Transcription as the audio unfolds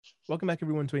Welcome back,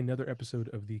 everyone, to another episode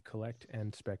of the Collect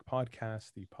and Spec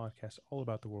podcast, the podcast all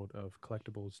about the world of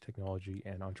collectibles, technology,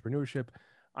 and entrepreneurship.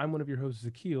 I'm one of your hosts,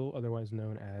 Zakil, otherwise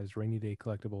known as Rainy Day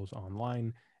Collectibles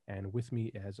Online. And with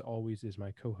me, as always, is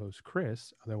my co-host,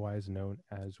 Chris, otherwise known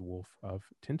as Wolf of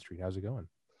Tin Street. How's it going?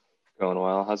 Going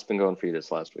well. How's it been going for you this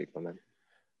last week, my man?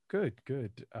 Good,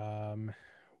 good.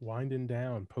 Winding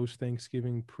down,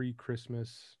 post-Thanksgiving,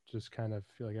 pre-Christmas, just kind of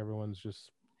feel like everyone's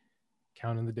just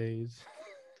counting the days.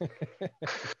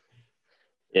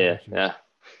 Yeah.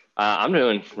 I'm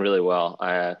doing really well.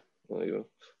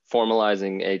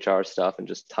 Formalizing HR stuff and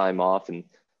just time off, and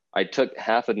I took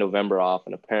half of November off,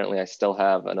 and apparently I still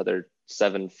have another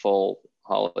 7 full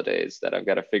holidays that I've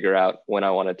got to figure out when I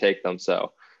want to take them.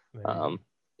 So,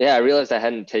 I realized I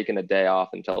hadn't taken a day off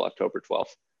until October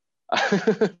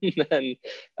 12th. Then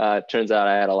turns out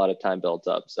I had a lot of time built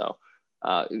up. So,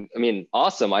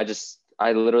 awesome.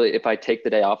 I literally, if I take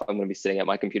the day off, I'm going to be sitting at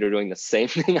my computer doing the same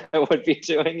thing I would be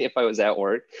doing if I was at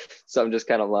work. So I'm just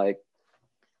kind of like,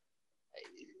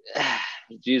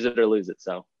 use it or lose it.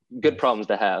 So good problems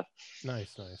to have.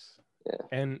 Nice. Yeah.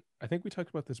 And I think we talked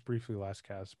about this briefly last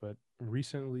cast, but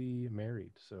recently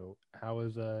married. So how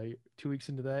was 2 weeks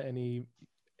into that? Do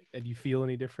you feel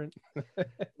any different?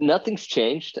 Nothing's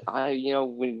changed.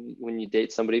 When you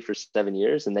date somebody for 7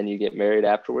 years and then you get married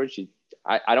afterwards,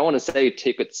 I don't want to say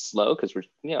take it slow because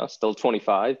we're still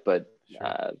 25, but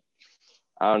sure.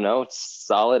 I don't know. It's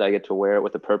solid. I get to wear it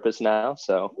with a purpose now,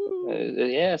 so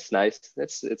it's nice.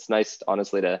 It's nice,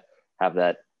 honestly, to have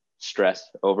that stress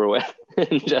over with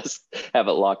and just have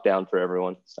it locked down for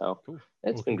everyone. So cool.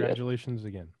 It's been congratulations good.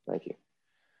 Again. Thank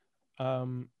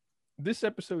you. This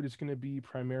episode is going to be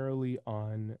primarily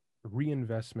on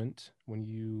reinvestment when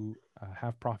you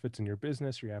have profits in your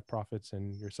business or you have profits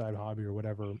in your side hobby or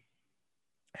whatever,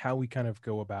 how we kind of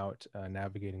go about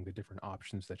navigating the different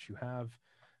options that you have.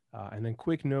 And then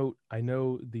quick note, I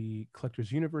know the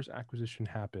Collectors Universe acquisition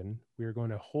happened. We are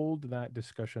going to hold that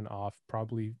discussion off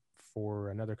probably for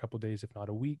another couple of days, if not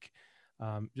a week,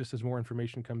 just as more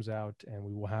information comes out, and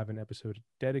we will have an episode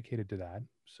dedicated to that.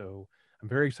 So I'm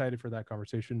very excited for that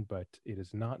conversation, but it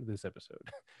is not this episode.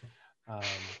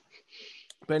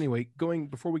 But anyway,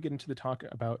 before we get into the talk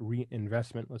about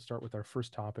reinvestment, let's start with our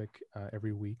first topic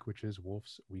every week, which is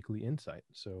Wolf's Weekly Insight.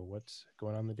 So what's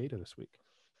going on in the data this week?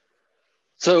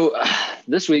 So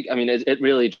this week, it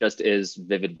really just is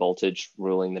Vivid Voltage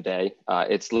ruling the day.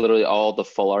 It's literally all the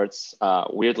full arts.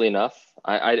 Weirdly enough,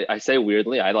 I say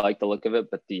weirdly, I like the look of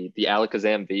it, but the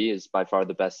Alakazam V is by far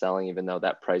the best selling, even though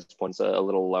that price point's a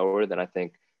little lower than I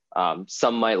think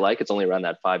some might like. It's only around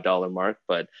that $5 mark.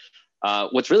 But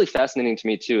what's really fascinating to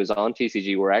me too is on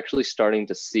TCG, we're actually starting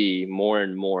to see more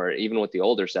and more, even with the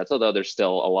older sets, although there's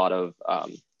still a lot of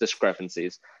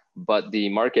discrepancies, but the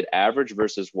market average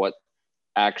versus what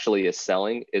actually is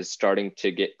selling is starting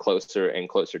to get closer and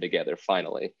closer together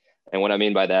finally. And what I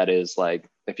mean by that is, like,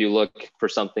 if you look for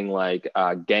something like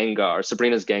Gengar,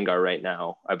 Sabrina's Gengar right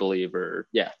now, I believe,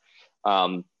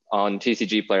 on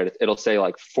TCG Player, it'll say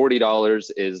like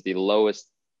 $40 is the lowest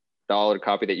dollar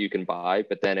copy that you can buy,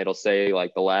 but then it'll say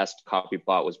like the last copy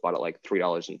bought was bought at like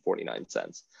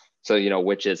 $3.49. So,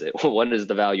 which is it? What is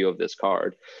the value of this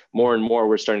card? More and more,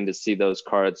 we're starting to see those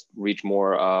cards reach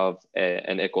more of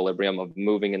an equilibrium of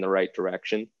moving in the right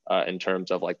direction in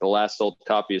terms of, like, the last sold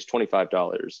copy is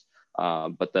 $25,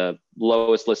 but the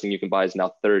lowest listing you can buy is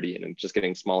now $30, and it's just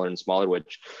getting smaller and smaller,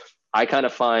 which I kind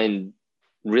of find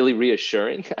really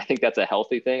reassuring. I think that's a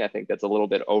healthy thing. I think that's a little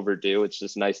bit overdue. It's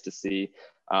just nice to see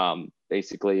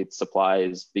basically supply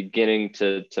is beginning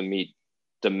to meet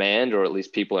demand, or at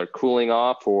least people are cooling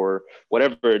off, or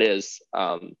whatever it is,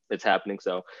 it's happening.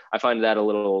 So I find that a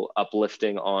little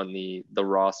uplifting on the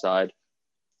raw side.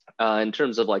 In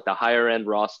terms of like the higher end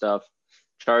raw stuff,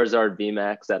 Charizard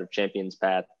VMAX out of Champions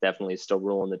Path definitely still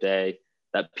ruling the day.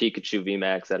 That Pikachu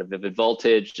VMAX out of Vivid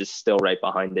Voltage is still right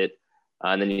behind it.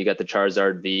 And then you got the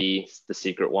Charizard V, the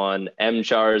secret one, M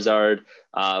Charizard.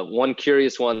 One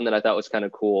curious one that I thought was kind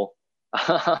of cool.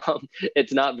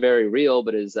 It's not very real,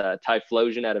 but is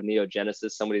Typhlosion out of Neo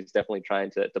Genesis. Somebody's definitely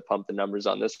trying to pump the numbers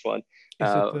on this one. Is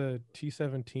it the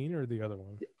T17 or the other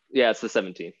one? Yeah, it's the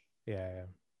 17. Yeah.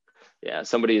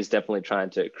 Somebody is definitely trying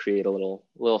to create a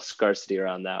little scarcity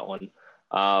around that one.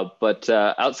 But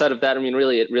outside of that,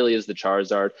 really, it really is the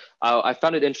Charizard. I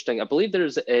found it interesting. I believe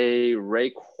there's a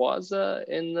Rayquaza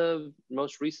in the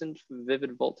most recent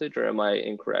Vivid Voltage, or am I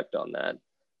incorrect on that?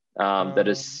 That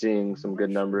is seeing some good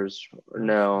numbers.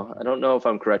 No, I don't know if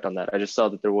I'm correct on that. I just saw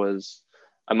that there was.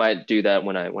 I might do that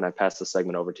when I pass the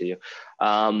segment over to you.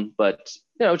 But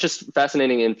just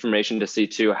fascinating information to see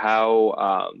too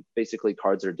how basically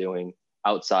cards are doing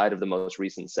outside of the most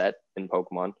recent set in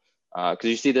Pokemon. Because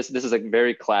you see this is a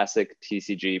very classic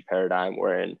TCG paradigm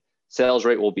wherein sales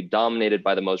rate will be dominated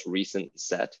by the most recent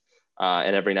set.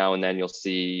 And every now and then you'll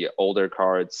see older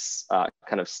cards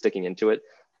kind of sticking into it.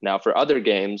 Now for other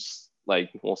games,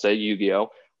 like we'll say Yu-Gi-Oh,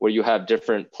 where you have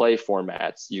different play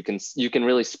formats, you can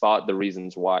really spot the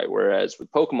reasons why. Whereas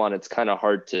with Pokemon, it's kind of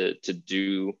hard to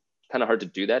do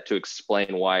that, to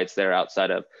explain why it's there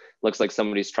outside of, looks like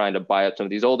somebody's trying to buy up some of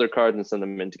these older cards and send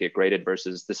them in to get graded,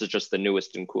 versus this is just the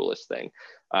newest and coolest thing.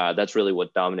 That's really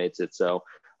what dominates it. So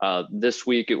this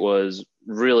week it was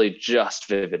really just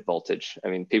Vivid Voltage. I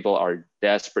mean, people are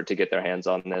desperate to get their hands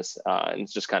on this, and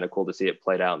it's just kind of cool to see it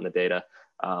played out in the data.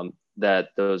 That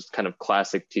those kind of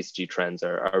classic TCG trends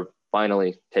are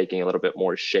finally taking a little bit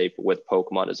more shape with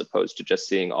Pokemon, as opposed to just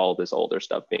seeing all this older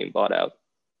stuff being bought out.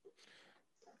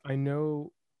 I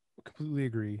know, completely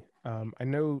agree. I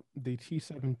know the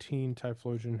T17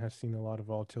 Typhlosion has seen a lot of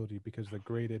volatility because the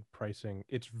graded pricing,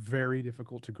 it's very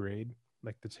difficult to grade.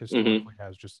 Like this historically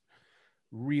has just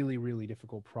really, really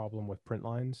difficult problem with print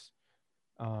lines.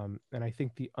 And I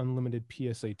think the unlimited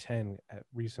PSA 10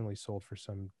 recently sold for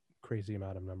some crazy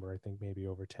amount of number. I think maybe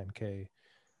over 10K.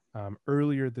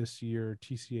 Earlier this year,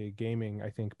 TCA Gaming,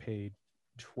 I think, paid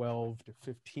 12 to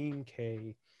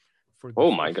 15K for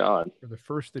the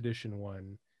first edition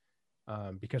one,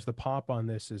 because the pop on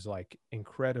this is like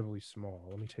incredibly small.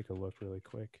 Let me take a look really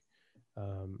quick.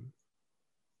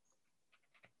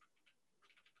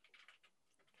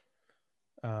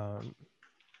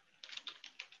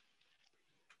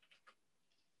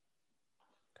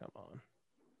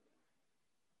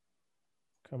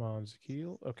 Come on,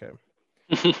 Zakil. Okay.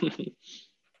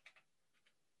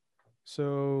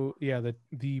 So yeah,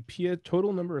 the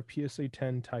total number of PSA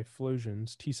 10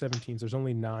 Typhlosions, T17s, there's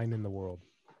only 9 in the world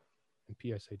in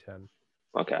PSA 10.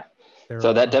 Okay. There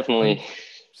so that definitely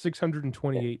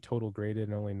 628 total graded,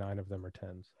 and only 9 of them are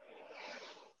 10s.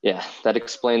 Yeah, that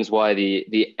explains why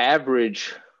the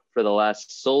average for the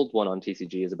last sold one on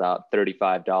TCG is about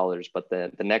 $35, but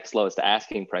the next lowest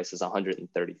asking price is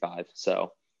 $135.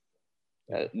 So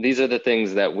these are the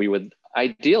things that we would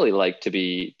ideally like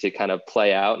to kind of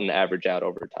play out and average out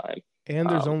over time. And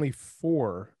there's only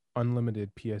 4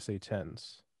 unlimited PSA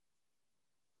 10s.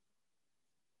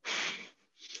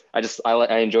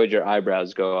 I enjoyed your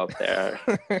eyebrows go up there.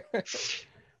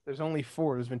 There's only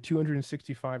 4. There's been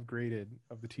 265 graded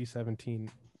of the T17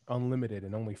 unlimited,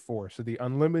 and only 4. So the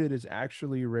unlimited is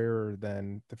actually rarer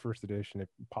than the first edition,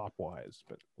 pop wise,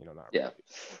 but not really.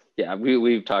 Yeah,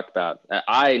 we've talked about.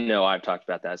 I know I've talked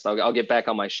about that. So I'll get back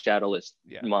on my Shadowless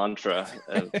mantra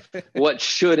of what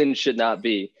should and should not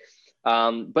be.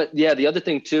 But yeah, the other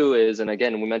thing too is, and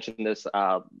again, we mentioned this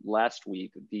last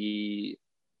week, the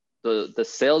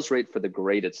sales rate for the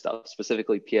graded stuff,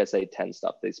 specifically PSA 10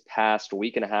 stuff, this past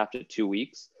week and a half to 2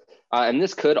 weeks. And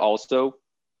this could also,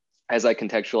 as I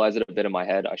contextualize it a bit in my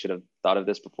head, I should have thought of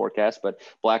this beforecast, but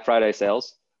Black Friday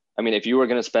sales. I mean, if you were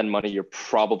going to spend money, you're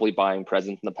probably buying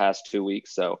presents in the past 2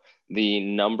 weeks. So the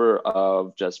number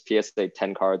of just PSA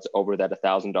 10 cards over that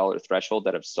 $1,000 threshold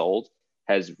that have sold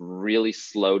has really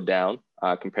slowed down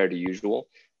compared to usual.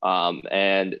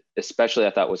 And especially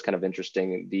I thought was kind of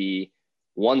interesting, the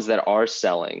ones that are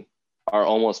selling are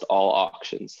almost all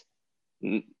auctions.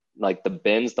 Like the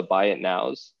bins, the buy it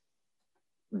nows,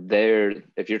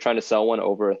 if you're trying to sell one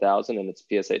over 1,000 and it's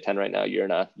PSA 10 right now,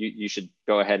 you should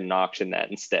go ahead and auction that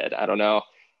instead. I don't know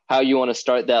how you want to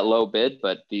start that low bid,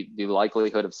 but the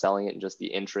likelihood of selling it and just the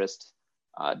interest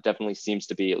definitely seems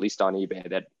to be, at least on eBay,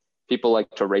 that people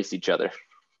like to race each other.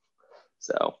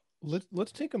 So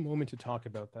let's take a moment to talk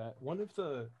about that. One of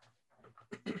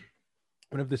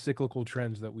the cyclical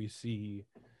trends that we see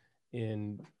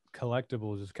in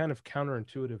collectibles is kind of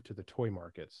counterintuitive to the toy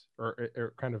markets,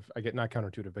 or kind of, I get not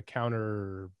counterintuitive, but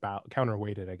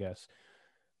counterweighted, I guess.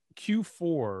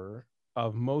 Q4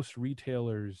 of most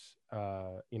retailers,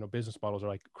 business models are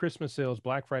like Christmas sales.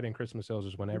 Black Friday and Christmas sales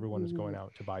is when everyone is going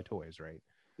out to buy toys, right?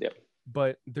 Yep.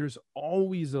 But there's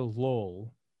always a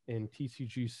lull in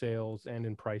TCG sales and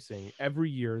in pricing every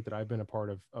year that I've been a part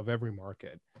of every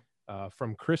market,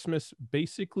 from Christmas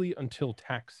basically until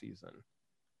tax season.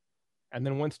 And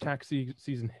then once tax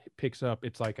season picks up,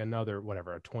 it's like another, a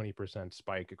 20%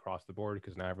 spike across the board,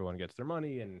 because now everyone gets their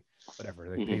money and whatever,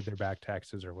 they paid their back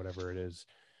taxes or whatever it is.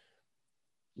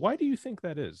 Why do you think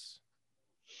that is?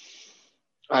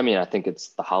 I mean, I think it's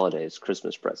the holidays,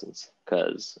 Christmas presents,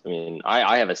 because I mean,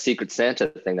 I have a Secret Santa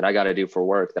thing that I got to do for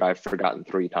work that I've forgotten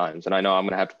 3 times. And I know I'm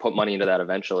going to have to put money into that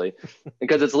eventually,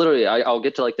 because it's literally, I'll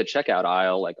get to like the checkout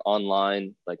aisle, like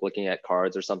online, like looking at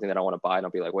cards or something that I want to buy. And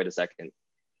I'll be like, wait a second,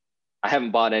 I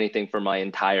haven't bought anything for my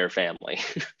entire family.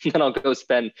 Then I'll go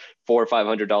spend $400 or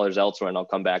 $500 elsewhere, and I'll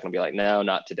come back and be like, no,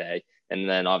 not today. And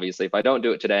then obviously, if I don't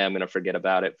do it today, I'm going to forget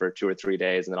about it for 2 or 3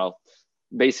 days, and then I'll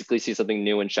basically see something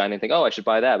new and shiny and think, oh, I should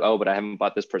buy that. Oh, but I haven't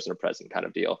bought this person a present, kind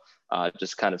of deal.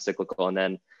 Just kind of cyclical. And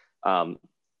then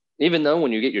even though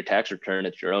when you get your tax return,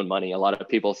 it's your own money, a lot of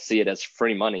people see it as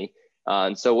free money.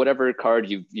 And so whatever card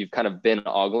you've kind of been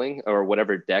ogling, or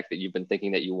whatever deck that you've been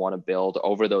thinking that you want to build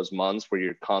over those months where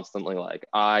you're constantly like,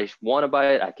 I want to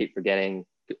buy it, I keep forgetting,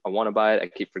 I want to buy it, I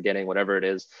keep forgetting, whatever it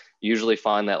is, you usually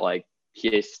find that like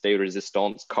pièce de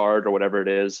résistance card or whatever it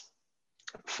is,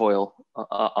 foil,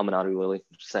 Amanatu Lily,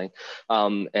 just saying,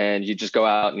 and you just go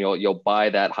out and you'll buy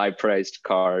that high priced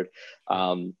card.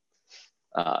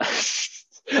 Uh,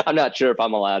 I'm not sure if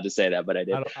I'm allowed to say that, but I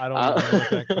did. I don't know what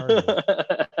that card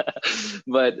is.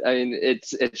 But I mean,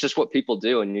 it's just what people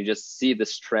do, and you just see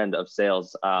this trend of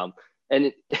sales.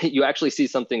 And you actually see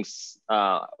something,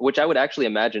 which I would actually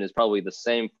imagine is probably the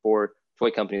same for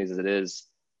toy companies as it is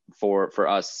for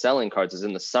us selling cards, is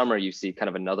in the summer you see kind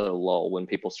of another lull when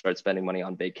people start spending money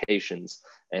on vacations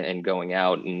and going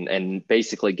out and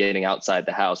basically getting outside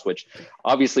the house, which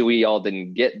obviously we all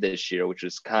didn't get this year, which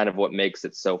is kind of what makes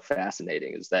it so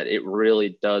fascinating, is that it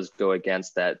really does go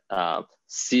against that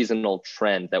seasonal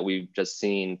trend that we've just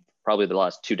seen probably the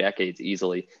last 2 decades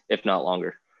easily, if not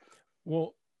longer.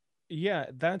 Well, yeah,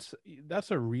 that's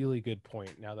a really good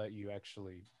point now that you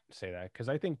actually say that, because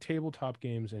I think tabletop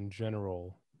games in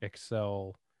general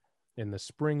excel in the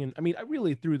spring, and I mean, I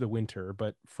really through the winter,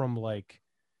 but from like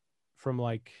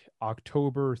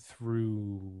October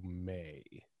through May.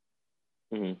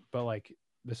 Mm-hmm. But like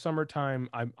the summertime,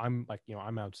 I'm like,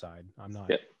 I'm outside. I'm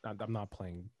not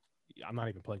playing. I'm not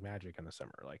even playing Magic in the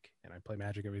summer. Like, and I play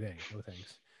Magic every day. No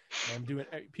thanks. And I'm doing.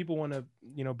 People want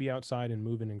to be outside and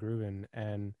moving and grooving,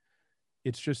 and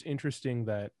it's just interesting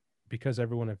that because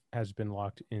everyone has been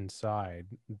locked inside,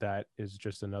 that is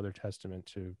just another testament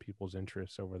to people's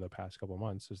interests over the past couple of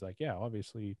months. Is like, yeah,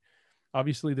 obviously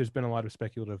there's been a lot of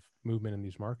speculative movement in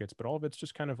these markets, but all of it's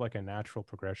just kind of like a natural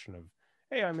progression of,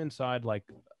 hey, I'm inside, like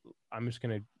I'm just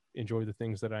going to enjoy the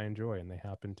things that I enjoy, and they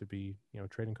happen to be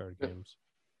trading card games.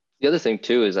 The other thing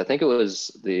too is I think it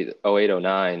was the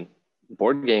 0809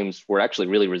 board games were actually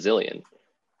really resilient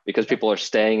because people are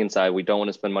staying inside. We don't want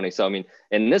to spend money. So, I mean,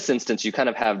 in this instance, you kind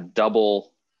of have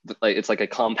double, like it's like a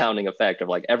compounding effect of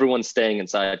like everyone's staying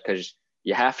inside because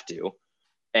you have to,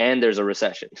 and there's a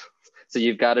recession. So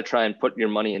you've got to try and put your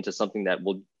money into something that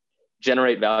will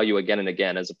generate value again and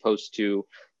again, as opposed to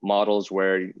models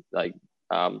where like,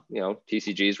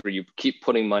 TCGs where you keep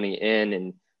putting money in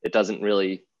and it doesn't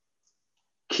really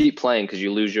keep playing because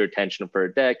you lose your attention for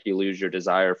a deck, you lose your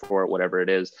desire for it, whatever it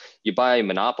is. You buy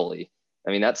Monopoly, I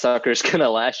mean, that sucker's going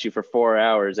to last you for 4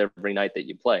 hours every night that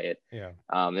you play it. Yeah.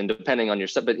 And depending on your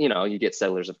stuff, but you get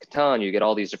Settlers of Catan, you get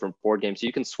all these different board games. So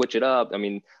you can switch it up. I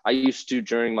mean, I used to,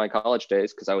 during my college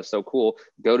days, because I was so cool,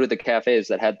 go to the cafes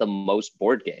that had the most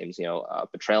board games,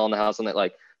 Betrayal in the House, and that,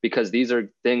 like, because these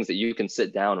are things that you can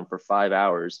sit down and for 5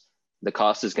 hours, the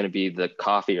cost is going to be the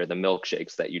coffee or the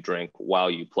milkshakes that you drink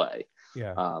while you play.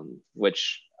 Yeah.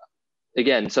 Which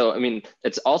again, so, I mean,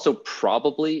 it's also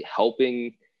probably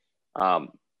helping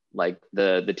like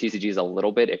the TCGs a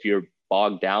little bit if you're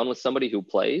bogged down with somebody who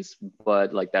plays,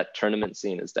 but like that tournament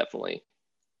scene is definitely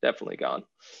gone.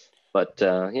 But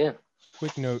yeah.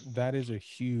 Quick note, that is a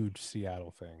huge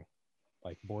Seattle thing.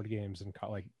 Like board games and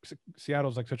like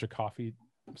Seattle's like such a coffee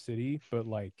city, but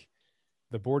like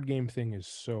the board game thing is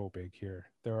so big here.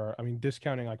 There are, I mean,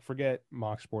 discounting, like forget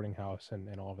Mox Boarding House and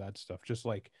all of that stuff. Just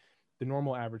like the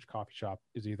normal average coffee shop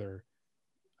is either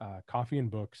coffee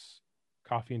and books,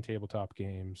 coffee and tabletop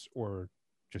games, or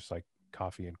just like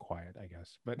coffee and quiet, I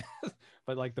guess. But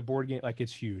but like the board game, like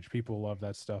it's huge. People love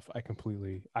that stuff.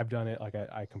 I've done it. Like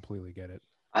I completely get it.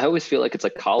 I always feel like it's a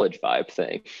college vibe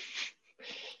thing.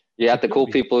 You have the cool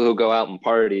people who go out and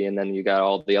party, and then you got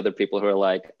all the other people who are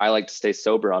like, I like to stay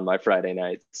sober on my Friday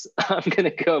nights. I'm going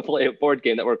to go play a board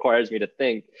game that requires me to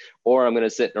think, or I'm going to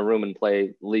sit in a room and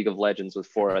play League of Legends with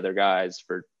 4 other guys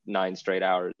for 9 straight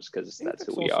hours because that's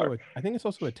who we are. I think it's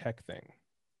also a tech thing.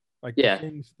 Like yeah. The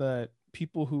things that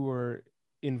people who are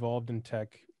involved in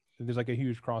tech, there's like a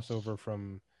huge crossover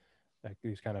from like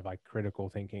these kind of like critical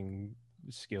thinking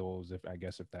skills, if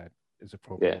that is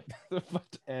appropriate. Yeah.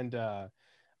 And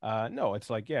no,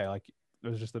 it's like, yeah, like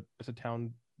there's just it's a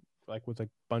town like with a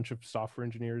bunch of software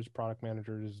engineers, product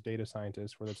managers, data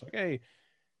scientists, where it's like, hey,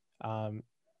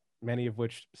 many of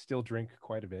which still drink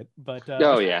quite a bit, but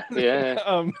oh yeah.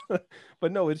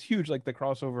 but no, it's huge. Like the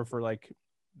crossover for like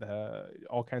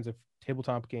all kinds of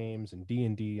tabletop games and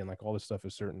D&D and like all this stuff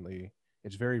is certainly,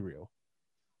 it's very real.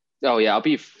 Oh yeah,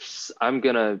 I'm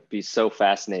gonna be so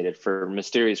fascinated for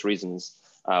mysterious reasons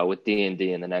with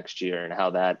D&D in the next year and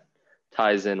how that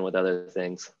ties in with other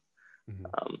things. Mhm.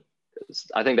 Um,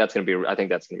 I think that's gonna be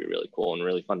really cool and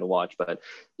really fun to watch. But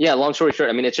yeah, long story short,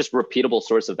 I mean, it's just repeatable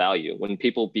source of value. When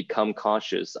people become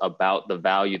conscious about the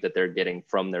value that they're getting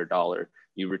from their dollar,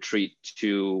 you retreat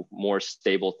to more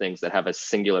stable things that have a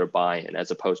singular buy-in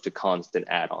as opposed to constant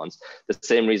add-ons. The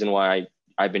same reason why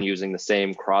I've been using the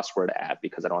same crossword app,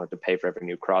 because I don't have to pay for every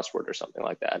new crossword or something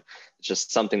like that. It's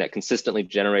just something that consistently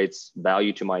generates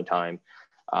value to my time,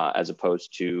 as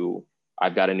opposed to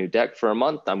I've got a new deck for a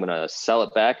month. I'm going to sell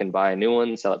it back and buy a new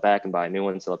one, sell it back and buy a new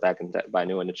one, sell it back and buy a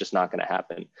new one. It's just not going to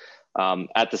happen.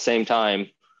 At the same time,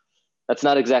 that's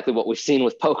not exactly what we've seen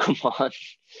with Pokemon,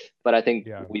 but I think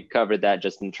Yeah. we've covered that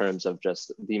just in terms of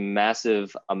just the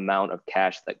massive amount of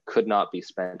cash that could not be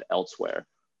spent elsewhere,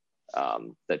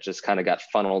 that just kind of got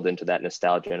funneled into that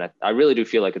nostalgia. And I really do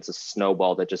feel like it's a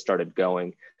snowball that just started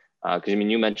going. Because I mean,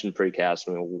 you mentioned precast.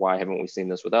 I mean, why haven't we seen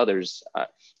this with others?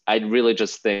 I really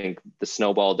just think the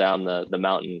snowball down the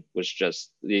mountain was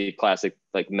just the classic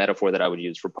like metaphor that I would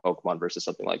use for Pokemon versus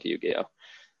something like Yu-Gi-Oh.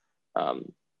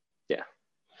 Yeah.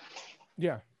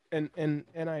 Yeah. And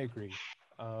I agree.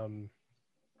 Um,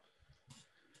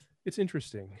 it's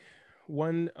interesting.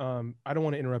 One, I don't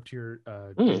want to interrupt your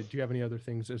Mm. data. Do you have any other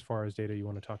things as far as data you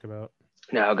want to talk about?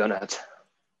 Now go nuts.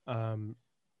 Um,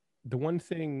 the one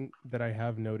thing that I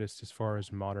have noticed as far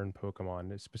as modern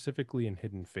Pokemon, specifically in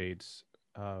Hidden Fates,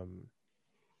 um,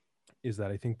 is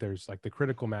that I think there's like the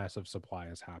critical mass of supply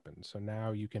has happened. So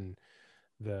now you can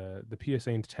the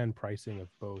PSA 10 pricing of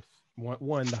both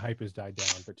one the hype has died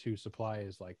down, but two, supply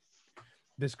is like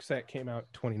this set came out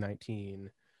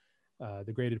 2019.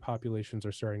 The graded populations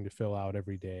are starting to fill out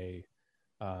every day.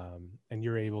 And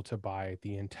you're able to buy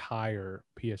the entire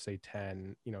PSA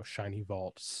 10, shiny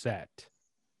vault set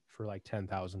for like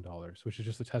 $10,000, which is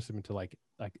just a testament to like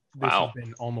this has Wow.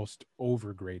 been almost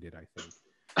overgraded, I think.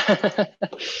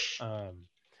 Um,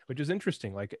 which is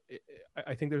interesting. Like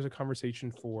I think there's a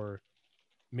conversation for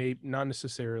maybe not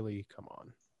necessarily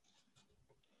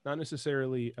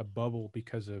a bubble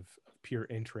because of pure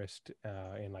interest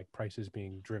and like prices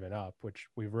being driven up, which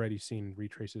we've already seen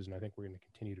retraces, and I think we're going to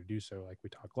continue to do so, like we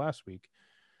talked last week.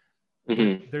 But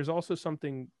Mm-hmm. there's also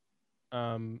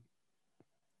um,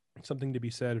 something to be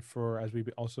said for, as we've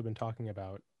also been talking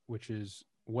about, which is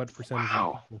what percentage of the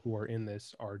Wow. people who are in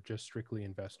this are just strictly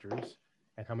investors,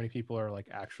 and how many people are like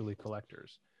actually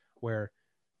collectors. Where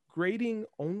grading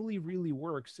only really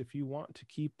works if you want to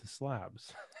keep the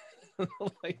slabs.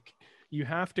 Like you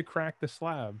have to crack the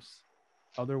slabs,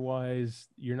 otherwise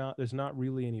there's not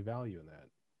really any value in that.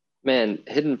 Man,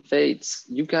 Hidden Fates,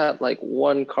 you got like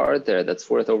one card there that's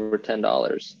worth over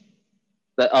 $10.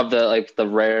 Of the like the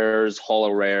rares,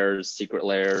 holo rares, secret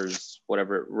layers,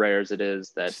 whatever rares it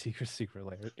is that. Secret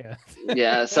layer, yeah.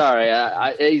 Yeah, sorry,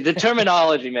 the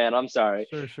terminology, man. I'm sorry.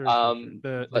 Sure.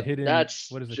 The But hidden,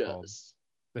 that's what is it called? just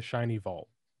The shiny vault.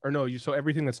 Or no, you so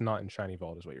everything that's not in shiny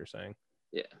vault is what you're saying.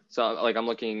 yeah. So like I'm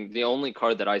looking. The only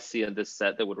card that I see in this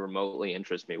set that would remotely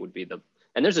interest me would be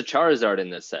and there's a Charizard in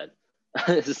this set.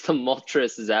 It's the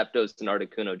Moltres, Zapdos, and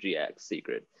Articuno GX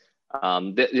secret.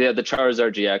 The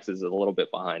Charizard GX is a little bit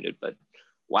behind it, but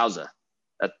wowza,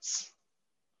 that's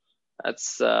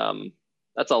that's um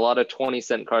that's a lot of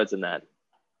 20-cent cards in that.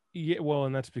 Yeah, well,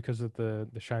 and that's because of the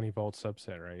shiny vault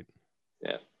subset, right?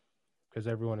 Yeah. Because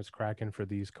everyone is cracking for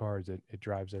these cards, it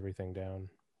drives everything down,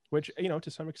 which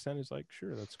to some extent is like,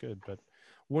 sure, that's good. But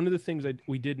one of the things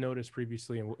we did notice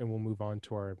previously, and we'll move on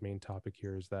to our main topic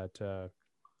here, is that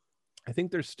I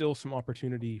think there's still some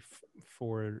opportunity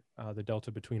for the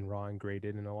delta between raw and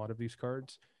graded in a lot of these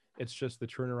cards. It's just the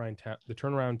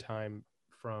turnaround time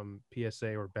from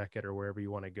PSA or Beckett or wherever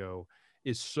you want to go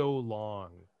is so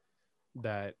long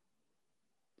that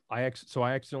I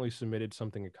accidentally submitted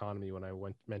something economy when I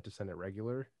meant to send it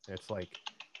regular. And it's like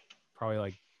probably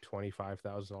like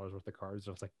 $25,000 worth of cards.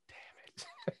 I was like,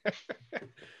 damn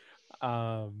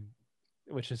it.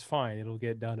 Which is fine. It'll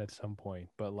get done at some point.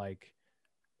 But like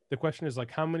the question is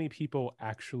like, how many people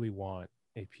actually want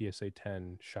a PSA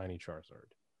 10 shiny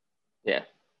Charizard? Yeah.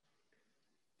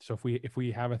 So if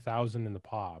we have 1,000 in the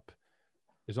pop,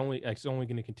 it's only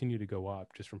going to continue to go up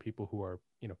just from people who are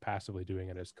passively doing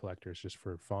it as collectors just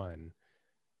for fun.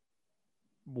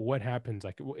 What happens?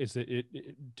 Like, is it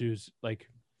does like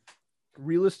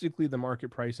realistically the market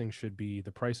pricing should be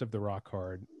the price of the raw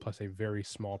card plus a very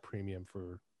small premium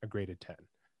for a graded 10,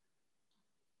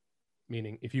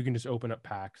 meaning if you can just open up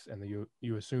packs and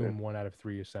you assume 1 out of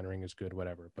 3 is centering is good,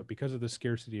 whatever. But because of the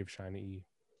scarcity of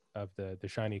the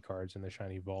shiny cards and the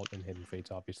shiny vault and hidden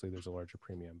fates, obviously there's a larger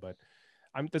premium. But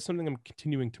that's something I'm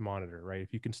continuing to monitor, right?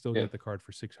 If you can still Yeah. get the card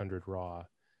for 600 raw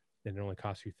and it only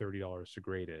costs you $30 to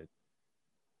grade it,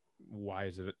 why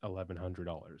is it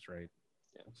 $1,100, right?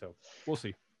 Yeah. So we'll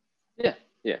see. Yeah.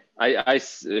 Yeah.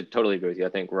 Totally agree with you. I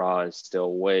think raw is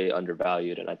still way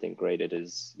undervalued, and I think graded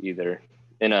is either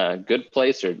in a good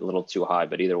place or a little too high,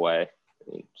 but either way,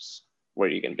 I mean, just where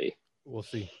you can be. We'll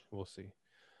see. We'll see.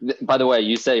 By the way,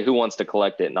 you say who wants to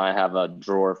collect it, and I have a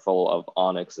drawer full of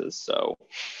onyxes. So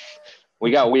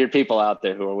we got weird people out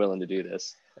there who are willing to do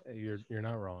this. You're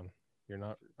not wrong. You're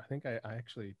not. I think I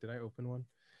actually did. I open one.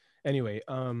 Anyway,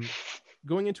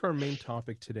 going into our main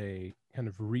topic today, kind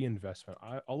of reinvestment.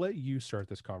 I'll let you start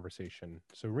this conversation.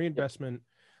 So Yep. reinvestment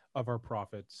of our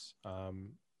profits.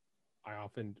 I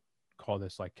often call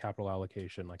this like capital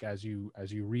allocation. Like as you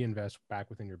reinvest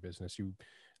back within your business,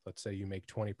 let's say you make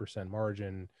 20%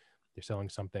 margin, you're selling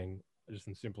something, just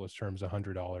in the simplest terms,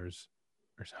 $100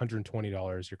 or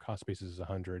 $120. Your cost basis is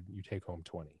 100. You take home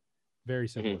 20. Very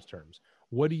Mhm. simplest terms.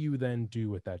 What do you then do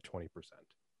with that 20%?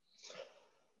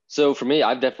 So for me,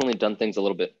 I've definitely done things a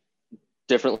little bit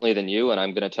differently than you, and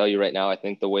I'm going to tell you right now, I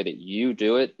think the way that you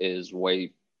do it is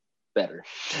way better.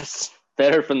 Just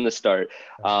better from the start.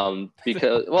 Okay.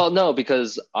 Because, well, no,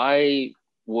 because I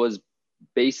was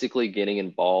basically getting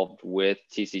involved with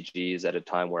TCGs at a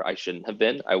time where I shouldn't have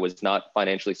been. I was not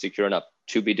financially secure enough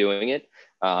to be doing it.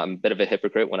 I'm a bit of a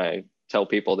hypocrite when I tell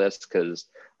people this, because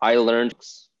I learned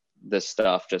this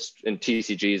stuff just in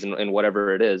TCGs and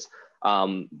whatever it is.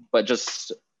 But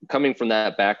just coming from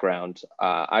that background,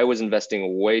 I was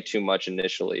investing way too much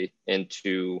initially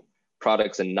into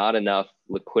products and not enough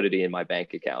liquidity in my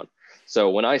bank account. So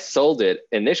when I sold it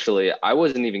initially, I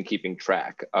wasn't even keeping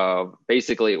track of,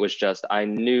 basically it was just, I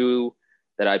knew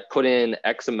that I put in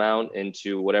X amount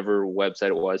into whatever website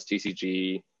it was,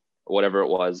 TCG, whatever it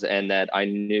was, and that I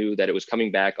knew that it was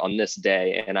coming back on this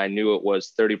day, and I knew it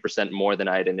was 30% more than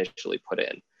I had initially put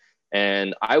in.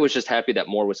 And I was just happy that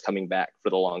more was coming back for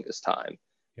the longest time.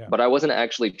 Yeah. But I wasn't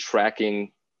actually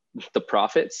tracking the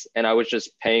profits, and I was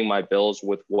just paying my bills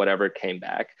with whatever came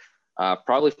back,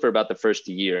 probably for about the first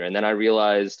year. And then I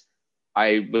realized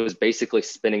I was basically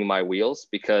spinning my wheels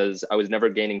because I was never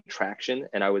gaining traction,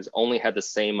 and I was only had the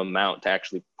same amount to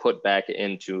actually put back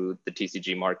into the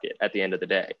TCG market at the end of the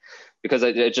day, because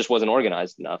it just wasn't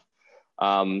organized enough.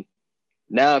 Um,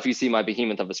 Now, if you see my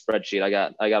behemoth of a spreadsheet, I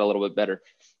got a little bit better.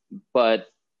 But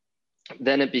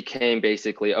then it became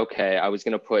basically, okay, I was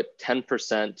going to put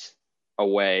 10%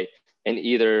 away, and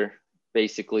either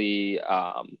basically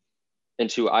I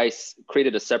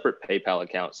created a separate PayPal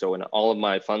account. So when all of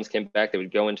my funds came back, they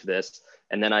would go into this,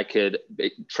 and then I could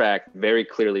track very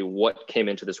clearly what came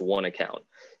into this one account.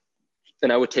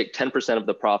 And I would take 10% of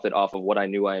the profit off of what I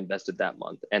knew I invested that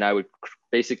month. And I would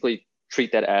basically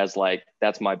treat that as like,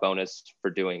 that's my bonus for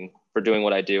doing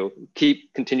what I do,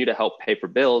 continue to help pay for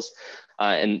bills.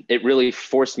 And it really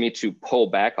forced me to pull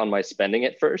back on my spending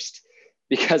at first,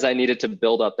 because I needed to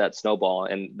build up that snowball.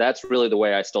 And that's really the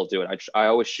way I still do it. I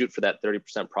always shoot for that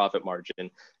 30% profit margin.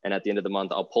 And at the end of the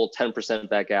month, I'll pull 10%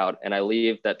 back out, and I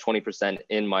leave that 20%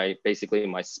 in basically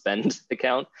my spend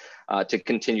account, to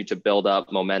continue to build up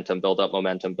momentum, build up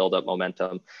momentum, build up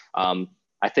momentum.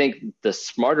 I think the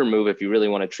smarter move, if you really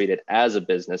want to treat it as a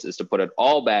business, is to put it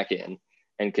all back in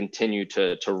and continue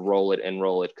to roll it and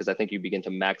roll it, because I think you begin to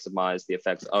maximize the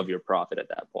effects of your profit at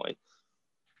that point.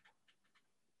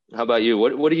 How about you?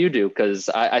 What do you do? Because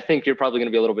I think you're probably going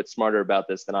to be a little bit smarter about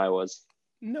this than I was.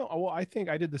 No, well, I think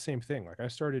I did the same thing. Like I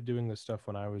started doing this stuff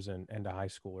when I was in end of high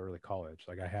school, early college.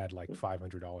 Like I had like $500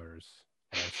 and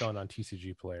I was selling on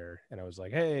TCG Player, and I was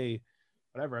like, hey,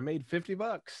 whatever, I made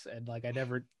 $50, and like I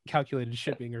never calculated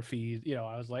shipping or fees.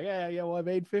 I was like, yeah, well, I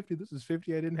made 50. This is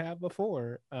 50 I didn't have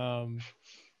before. So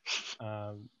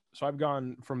I've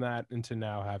gone from that into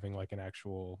now having like an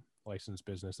actual licensed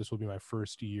business. This will be my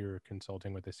first year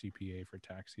consulting with a CPA for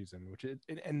tax season, which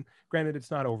and granted,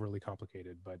 it's not overly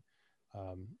complicated, but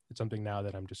it's something now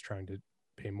that I'm just trying to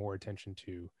pay more attention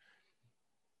to.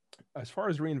 As far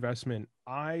as reinvestment,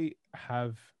 I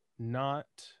have not.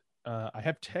 I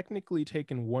have technically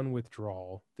taken one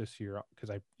withdrawal this year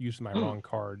because I used my wrong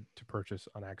card to purchase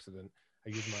on accident. I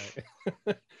used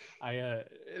my,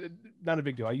 not a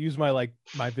big deal. I used my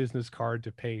business card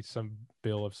to pay some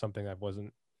bill of something that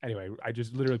wasn't. Anyway, I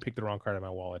just literally picked the wrong card in my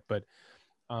wallet. But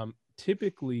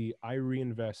typically, I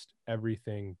reinvest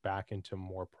everything back into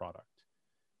more product.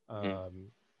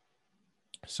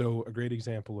 So a great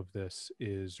example of this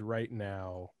is right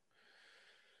now.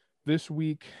 This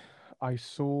week, I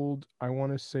sold, I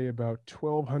want to say about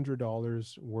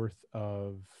 $1,200 worth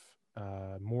of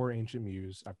more Ancient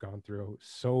Muse. I've gone through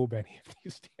so many of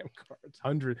these damn cards.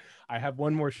 100. I have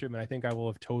one more shipment. I think I will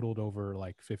have totaled over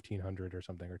like 1,500 or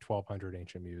something, or 1,200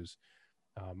 Ancient Muse.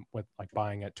 With like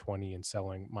buying at 20 and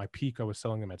selling. My peak, I was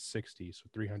selling them at 60, so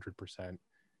 300%.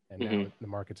 And now the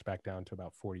market's back down to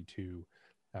about 42,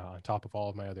 on top of all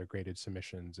of my other graded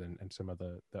submissions and some of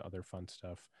the other fun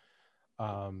stuff.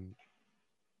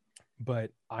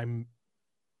 But I'm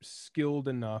skilled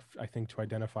enough, I think, to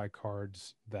identify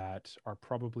cards that are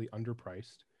probably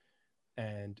underpriced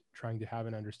and trying to have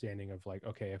an understanding of like,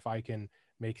 okay, if I can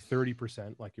make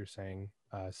 30%, like you're saying,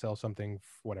 sell something,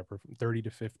 whatever, from 30 to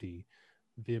 50,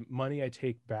 the money I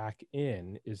take back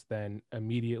in is then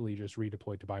immediately just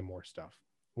redeployed to buy more stuff.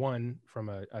 One, from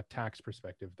a tax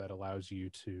perspective, that allows you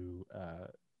to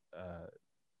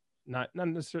not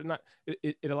necessarily not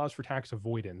it allows for tax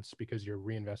avoidance because you're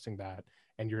reinvesting that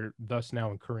and you're thus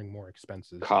now incurring more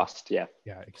expenses. Cost, yeah.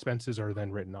 Expenses are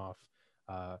then written off.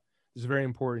 This is very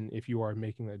important if you are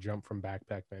making a jump from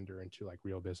backpack vendor into like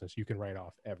real business. You can write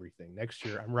off everything. Next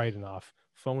year, I'm writing off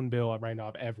phone bill. I'm writing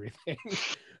off everything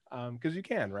because you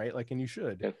can, right? Like, and you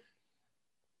should.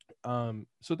 Yeah.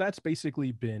 So that's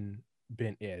basically been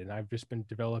it, and I've just been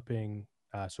developing.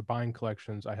 So buying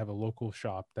collections. I have a local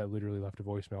shop that literally left a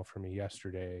voicemail for me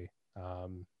yesterday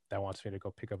that wants me to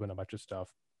go pick up a bunch of stuff.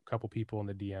 A couple people in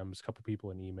the DMs, a couple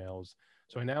people in emails.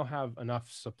 So I now have enough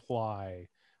supply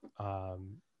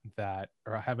that,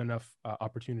 or I have enough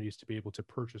opportunities to be able to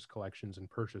purchase collections and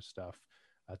purchase stuff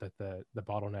that the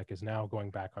bottleneck is now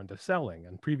going back onto selling.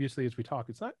 And previously, as we talk,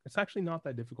 it's actually not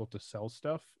that difficult to sell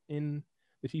stuff in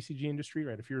the TCG industry,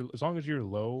 right? As long as you're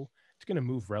low, it's going to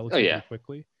move relatively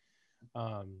quickly.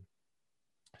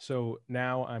 So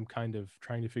now I'm kind of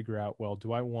trying to figure out, well,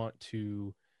 do I want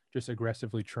to just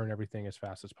aggressively churn everything as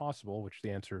fast as possible, which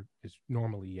the answer is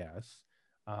normally yes.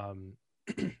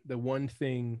 The one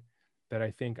thing that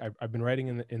I think I've been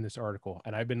writing in this article,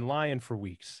 and I've been lying for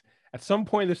weeks. At some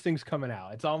point, this thing's coming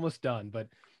out. It's almost done, but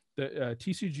the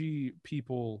TCG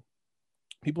people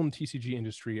in the TCG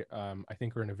industry, I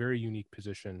think, are in a very unique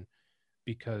position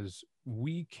because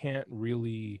we can't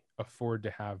really afford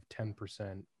to have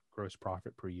 10% gross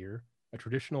profit per year. A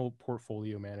traditional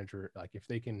portfolio manager, like if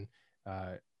they can,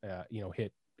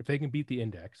 if they can beat the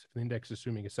index, if the index is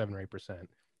assuming a 7 or 8%,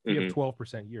 if you have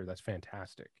 12% a year, that's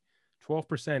fantastic.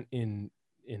 12% in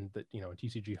the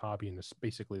TCG hobby, and this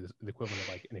basically the equivalent of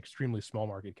like an extremely small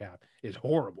market cap, is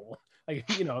horrible. Like,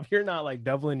 if you're not like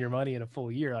doubling your money in a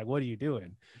full year, like what are you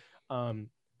doing?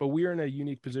 But we're in a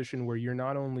unique position where you're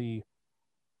not only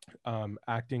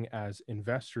acting as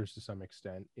investors to some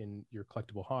extent in your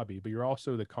collectible hobby, but you're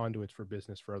also the conduits for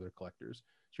business for other collectors.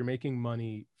 So you're making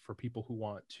money for people who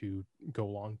want to go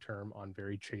long term on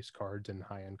very chase cards and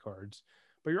high end cards.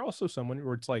 But you're also someone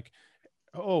where it's like,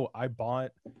 oh, I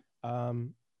bought,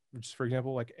 just for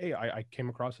example, like, hey, I came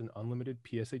across an unlimited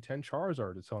PSA 10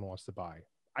 Charizard that someone wants to buy.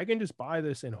 I can just buy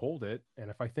this and hold it, and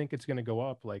if I think it's going to go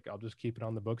up, like I'll just keep it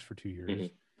on the books for 2 years.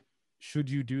 Should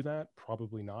you do that?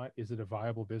 Probably not. Is it a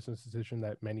viable business decision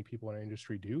that many people in our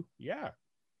industry do? Yeah,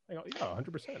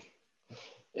 100%.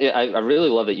 Yeah, I really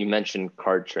love that you mentioned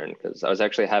card churn, because I was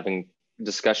actually having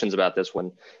discussions about this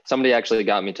when somebody actually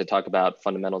got me to talk about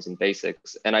fundamentals and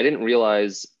basics, and I didn't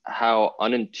realize how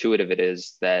unintuitive it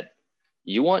is that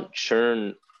you want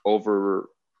churn over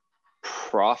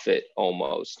profit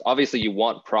almost. Obviously you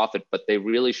want profit, but they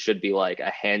really should be like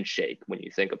a handshake when you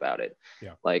think about it.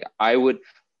 Yeah. Like I would,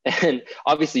 and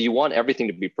obviously you want everything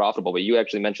to be profitable, but you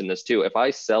actually mentioned this too. If I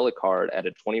sell a card at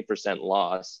a 20%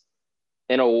 loss,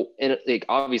 like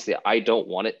obviously I don't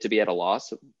want it to be at a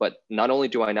loss, but not only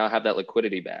do I now have that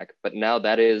liquidity back, but now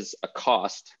that is a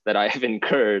cost that I have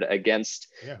incurred against.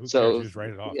 Yeah, who cares? You just write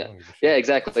it off. Yeah,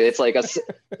 exactly. It's like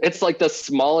it's like the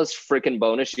smallest freaking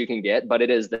bonus you can get, but it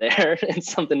is there.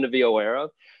 It's something to be aware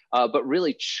of. But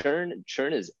really, churn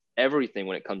is everything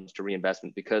when it comes to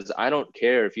reinvestment, because I don't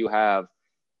care if you have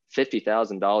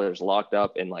 $50,000 locked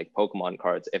up in like Pokemon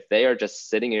cards. If they are just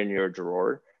sitting in your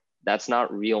drawer, that's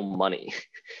not real money.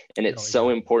 And it's so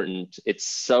important. It's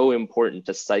so important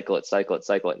to cycle it,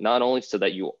 not only so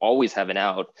that you always have an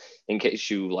out in case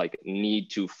you like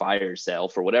need to fire sale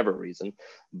for whatever reason,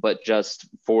 but just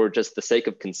for just the sake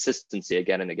of consistency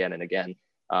again and again and again.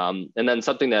 And then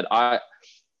something that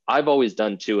I've always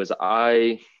done too is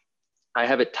I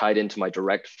have it tied into my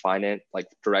direct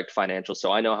financial.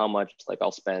 So I know how much like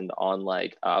I'll spend on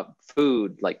like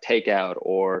food, like takeout,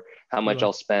 or how much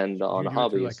I'll spend on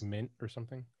hobbies. Like Mint or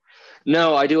something?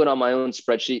 No, I do it on my own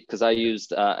spreadsheet because I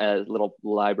used a little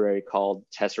library called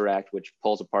Tesseract, which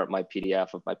pulls apart my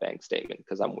PDF of my bank statement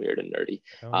because I'm weird and nerdy.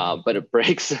 Oh, nice. But it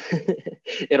breaks,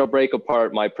 it'll break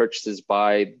apart my purchases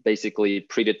by basically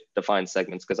predefined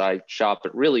segments because I shop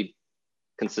at really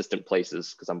consistent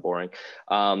places because I'm boring.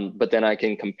 But then I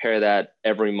can compare that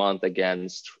every month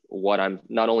against what I'm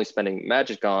not only spending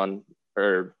Magic on,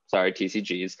 or sorry,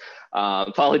 TCGs,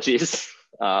 apologies,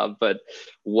 but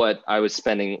what I was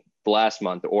spending last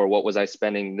month, or what was I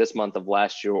spending this month of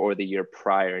last year or the year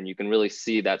prior. And you can really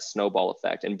see that snowball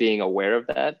effect and being aware of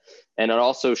that. And it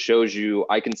also shows you,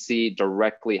 I can see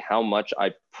directly how much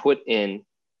I put in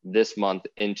this month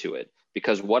into it,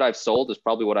 because what I've sold is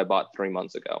probably what I bought 3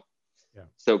 months ago. Yeah.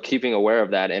 So keeping aware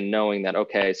of that and knowing that,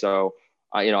 okay, so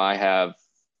I have,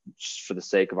 just for the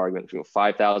sake of argument,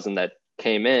 5,000 that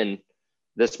came in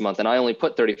this month, and I only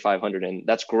put 3,500 in.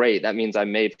 That's great. That means I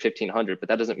made 1,500, but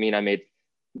that doesn't mean I made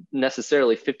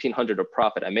necessarily 1,500 of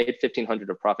profit. I made 1,500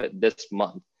 of profit this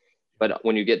month. But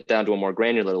when you get down to a more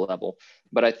granular level,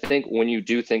 but I think when you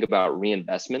do think about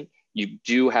reinvestment, you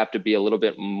do have to be a little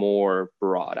bit more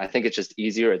broad. I think it's just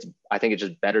easier. I think it's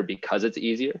just better because it's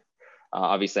easier.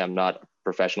 Obviously, I'm not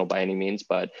professional by any means,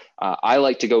 but I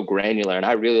like to go granular, and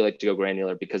I really like to go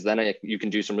granular because then you can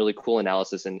do some really cool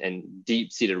analysis and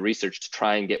deep-seated research to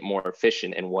try and get more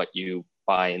efficient in what you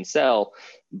buy and sell.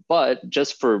 But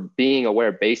just for being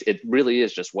aware base, it really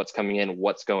is just what's coming in,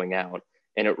 what's going out,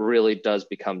 and it really does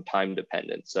become time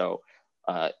dependent. So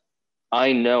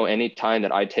I know any time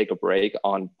that I take a break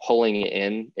on pulling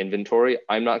in inventory,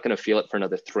 I'm not going to feel it for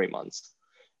another 3 months.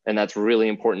 And that's really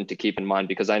important to keep in mind,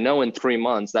 because I know in 3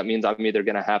 months, that means I'm either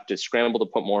going to have to scramble to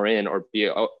put more in or be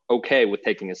okay with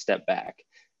taking a step back,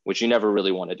 which you never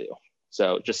really want to do.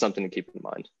 So just something to keep in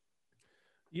mind.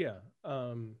 Yeah.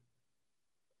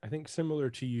 I think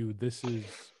similar to you, this is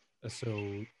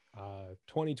so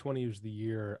 2020 is the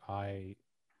year I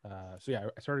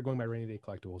started going by Rainy Day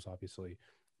Collectibles. Obviously,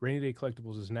 Rainy Day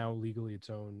Collectibles is now legally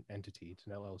its own entity. It's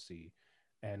an LLC,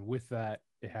 and with that,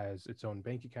 it has its own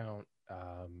bank account,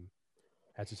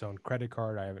 has its own credit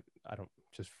card. I don't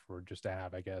just to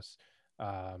have, I guess,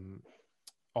 um,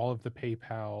 all of the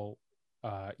PayPal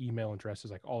email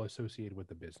addresses, like all associated with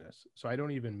the business. So I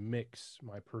don't even mix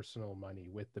my personal money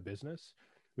with the business,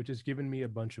 which has given me a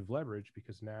bunch of leverage,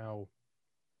 because now,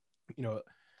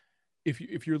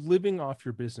 if you're living off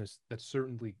your business, that's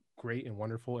certainly great and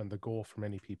wonderful and the goal for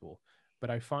many people. But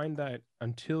I find that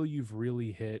until you've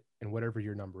really hit, and whatever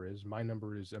your number is, my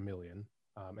number is 1 million.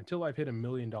 Until I've hit $1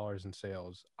 million in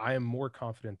sales, I am more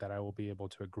confident that I will be able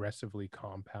to aggressively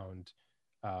compound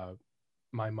uh,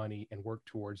 my money and work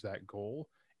towards that goal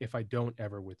if I don't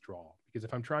ever withdraw. Because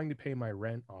if I'm trying to pay my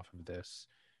rent off of this,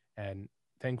 and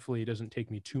thankfully it doesn't take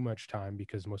me too much time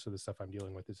because most of the stuff I'm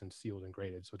dealing with isn't sealed and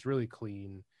graded, so it's really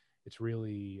clean. It's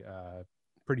really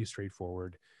pretty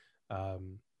straightforward.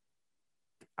 Um,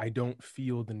 I don't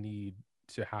feel the need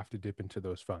to have to dip into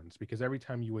those funds, because every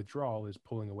time you withdraw is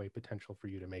pulling away potential for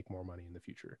you to make more money in the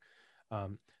future.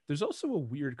 There's also a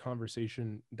weird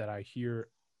conversation that I hear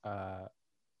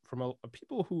from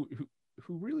people who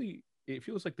really, it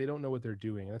feels like they don't know what they're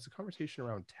doing, and that's a conversation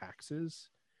around taxes.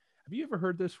 Have you ever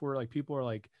heard this, where like people are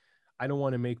like, I don't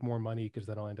want to make more money because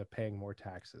then I'll end up paying more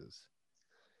taxes?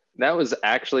 That was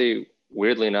actually,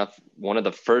 weirdly enough, one of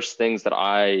the first things that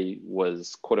I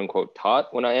was quote unquote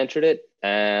taught when I entered it.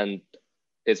 And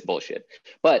it's bullshit.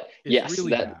 But It's yes,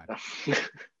 really that bad.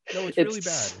 No, it's really bad,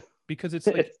 it's because it's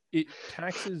like, it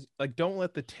taxes, like, don't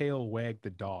let the tail wag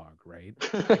the dog, right?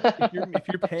 Like, if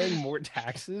you're paying more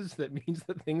taxes, that means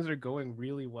that things are going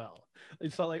really well.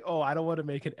 It's not like, oh, I don't want to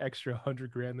make an extra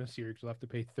 100 grand this year because I'll have to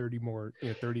pay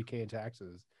 30K in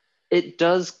taxes. it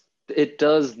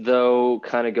does though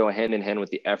kind of go hand in hand with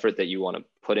the effort that you want to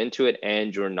put into it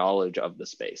and your knowledge of the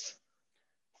space.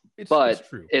 It's But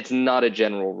true. it's not a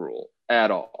general rule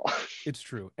at all. It's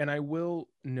true. And I will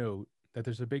note that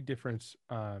there's a big difference.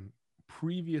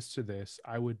 Previous to this,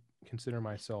 I would consider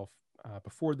myself,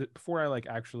 before I like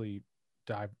actually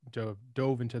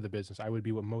dove into the business, I would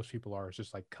be what most people are, is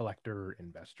just like collector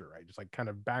investor, right? Just like kind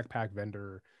of backpack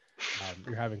vendor.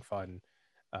 You're having fun,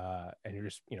 and you're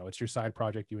just, it's your side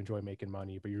project. You enjoy making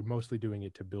money, but you're mostly doing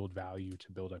it to build value,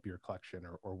 to build up your collection,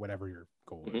 or whatever your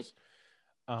goal Mhm. is.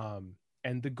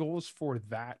 And the goals for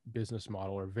that business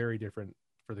model are very different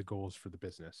for the goals for the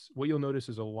business. What you'll notice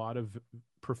is a lot of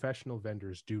professional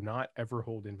vendors do not ever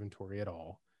hold inventory at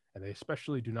all, and they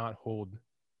especially do not hold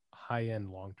high-end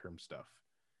long-term stuff.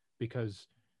 Because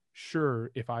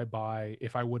sure, if I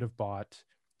would have bought,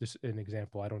 just an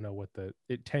example, I don't know what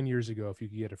 10 years ago, if you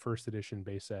could get a first edition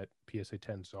base set PSA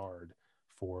 10 Zard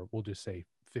for, we'll just say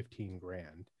 15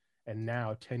 grand, and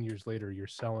now 10 years later you're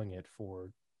selling it for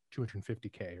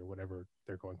 250K or whatever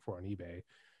they're going for on eBay.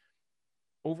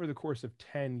 Over the course of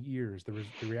 10 years,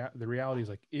 the reality is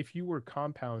like, if you were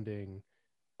compounding,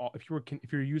 if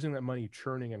you're using that money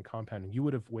churning and compounding, you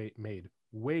would have made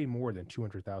way more than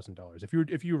 $200,000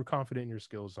 if you were confident in your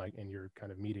skills, like, and you're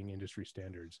kind of meeting industry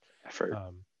standards. Effort.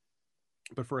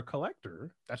 But for a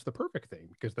collector, that's the perfect thing,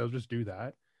 because they'll just do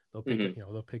that. They'll pick up,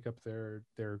 they'll pick up their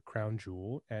crown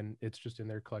jewel, and it's just in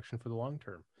their collection for the long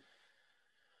term.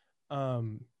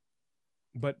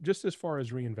 But just as far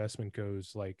as reinvestment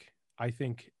goes, like, I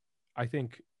think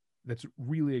that's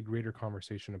really a greater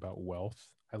conversation about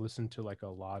wealth. I listen to like a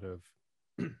lot of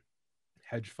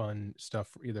hedge fund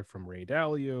stuff, either from Ray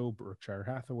Dalio, Berkshire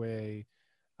Hathaway.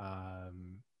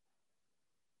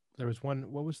 There was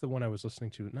one, what was the one I was listening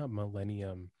to? Not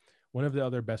Millennium. One of the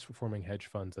other best performing hedge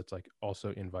funds that's like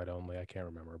also invite only. I can't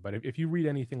remember. But if you read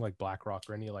anything like BlackRock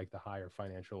or any like the higher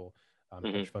financial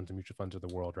hedge funds and mutual funds of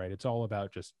the world, right? It's all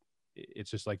about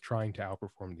it's just like trying to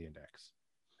outperform the index.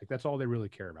 Like, that's all they really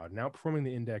care about. And outperforming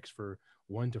the index for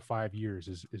 1 to 5 years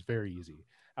is very easy.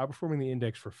 Outperforming the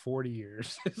index for 40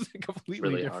 years is a completely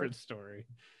really different story.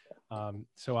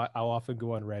 So I'll often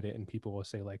go on Reddit and people will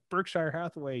say like, Berkshire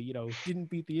Hathaway, didn't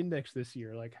beat the index this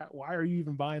year. Like, why are you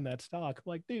even buying that stock? I'm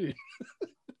like, dude,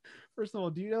 first of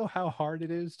all, do you know how hard it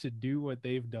is to do what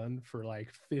they've done for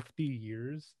like 50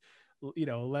 years?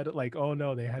 Let it like, oh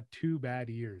no, they had 2 bad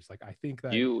years. Like, I think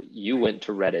that you went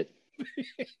to Reddit.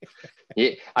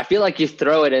 Yeah, I feel like you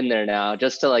throw it in there now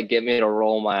just to like get me to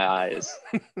roll my eyes.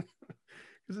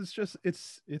 Because it's just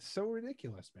it's so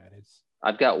ridiculous, man.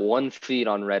 I've got 1 feed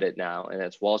on Reddit now, and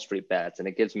it's Wall Street Bets, and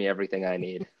it gives me everything I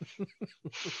need.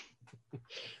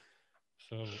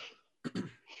 So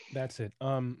that's it.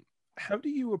 How do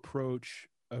you approach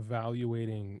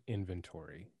evaluating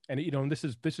inventory? And this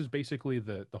is basically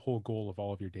the whole goal of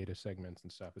all of your data segments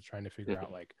and stuff, is trying to figure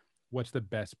out like, what's the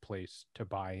best place to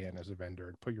buy in as a vendor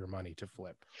and put your money to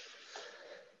flip?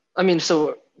 I mean,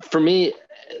 so for me,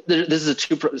 this is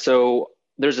so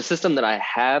there's a system that I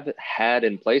have had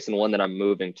in place and one that I'm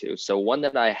moving to. So one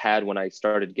that I had when I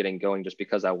started getting going, just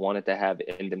because I wanted to have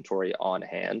inventory on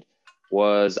hand,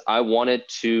 was I wanted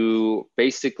to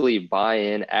basically buy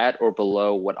in at or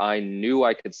below what I knew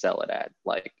I could sell it at.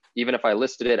 Like, even if I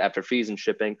listed it after fees and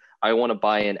shipping, I want to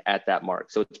buy in at that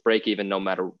mark. So it's break even no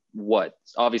matter what.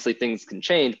 Obviously things can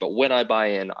change, but when I buy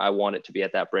in, I want it to be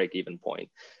at that break even point,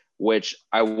 which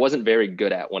I wasn't very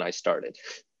good at when I started.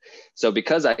 So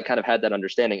because I kind of had that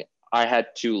understanding, I had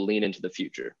to lean into the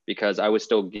future because I was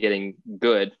still getting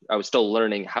good. I was still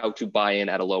learning how to buy in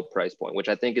at a low price point, which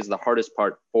I think is the hardest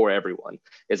part for everyone,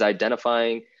 is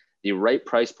identifying the right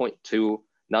price point to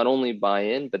not only buy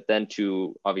in, but then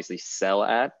to obviously sell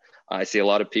at. I see a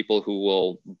lot of people who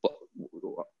will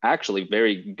actually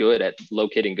very good at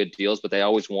locating good deals, but they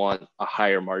always want a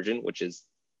higher margin, which is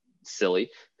silly,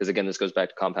 because again, this goes back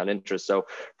to compound interest. So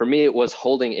for me, it was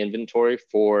holding inventory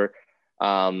for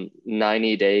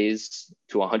 90 days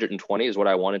to 120 is what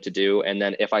I wanted to do. And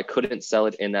then if I couldn't sell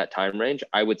it in that time range,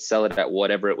 I would sell it at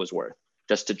whatever it was worth,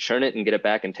 just to churn it and get it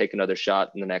back and take another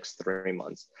shot in the next 3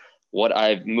 months. What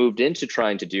I've moved into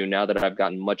trying to do now that I've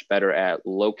gotten much better at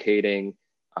locating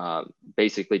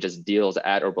basically just deals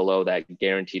at or below that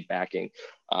guaranteed backing,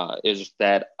 is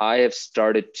that I have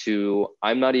started to,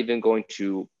 I'm not even going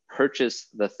to purchase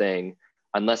the thing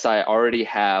unless I already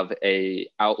have a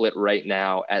outlet right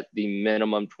now at the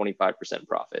minimum 25%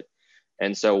 profit.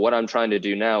 And so what I'm trying to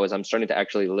do now is I'm starting to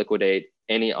actually liquidate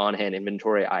any on-hand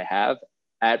inventory I have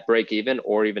at break even,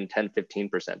 or even 10,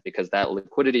 15%, because that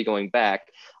liquidity going back,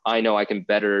 I know I can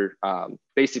better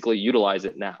basically utilize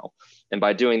it now. And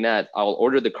by doing that, I'll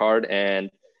order the card,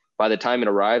 and by the time it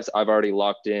arrives, I've already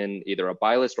locked in either a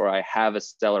buy list or I have a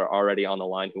seller already on the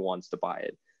line who wants to buy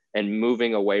it. And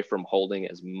moving away from holding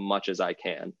as much as I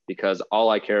can, because all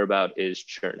I care about is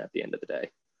churn at the end of the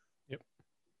day. Yep.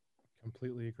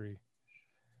 Completely agree.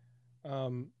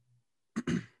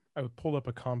 I would pull up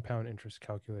a compound interest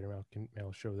calculator.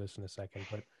 I'll show this in a second,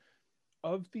 but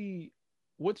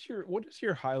what is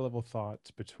your high level thoughts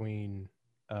between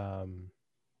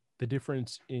the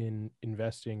difference in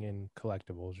investing in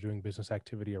collectibles, doing business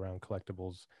activity around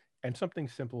collectibles, and something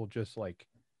simple, just like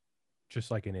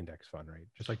an index fund, right?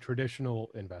 Just like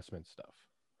traditional investment stuff.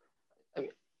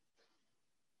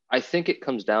 I think it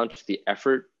comes down to the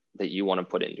effort that you want to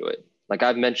put into it. Like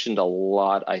I've mentioned a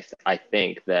lot, I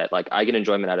think that like I get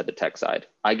enjoyment out of the tech side.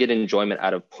 I get enjoyment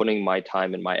out of putting my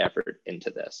time and my effort into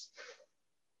this.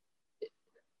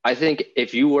 I think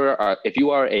if you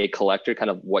are a collector, kind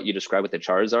of what you described with the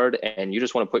Charizard, and you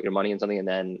just want to put your money in something and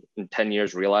then in 10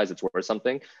 years realize it's worth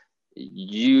something,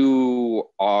 You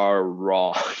are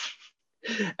wrong.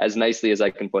 As nicely as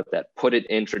I can put that, put it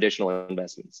in traditional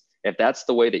investments. If that's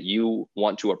the way that you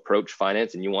want to approach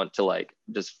finance and you want to like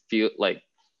just feel like,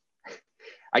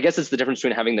 I guess it's the difference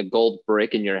between having the gold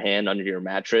brick in your hand under your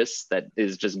mattress that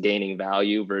is just gaining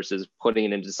value versus putting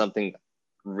it into something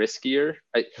riskier,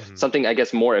 something I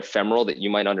guess more ephemeral that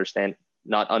you might not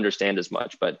understand as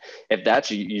much. But if that's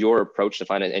your approach to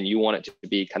finance and you want it to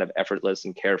be kind of effortless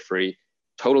and carefree,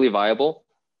 totally viable,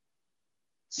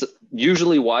 so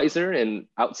usually wiser and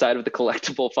outside of the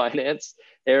collectible finance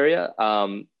area.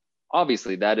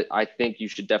 Obviously, that I think you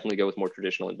should definitely go with more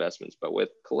traditional investments. But with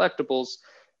collectibles,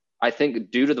 I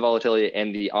think due to the volatility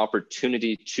and the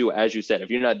opportunity to, as you said, if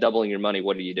you're not doubling your money,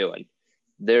 what are you doing?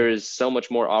 There is so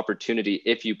much more opportunity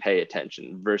if you pay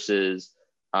attention versus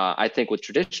I think with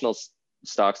traditional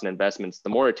stocks and investments, the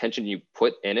more attention you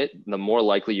put in it, the more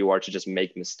likely you are to just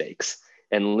make mistakes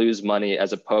and lose money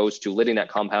as opposed to letting that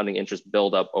compounding interest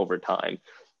build up over time,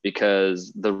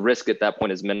 because the risk at that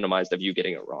point is minimized of you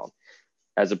getting it wrong.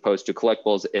 As opposed to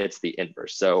collectibles, it's the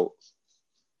inverse. So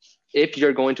if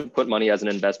you're going to put money as an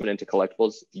investment into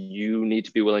collectibles, you need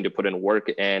to be willing to put in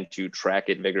work and to track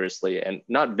it vigorously. And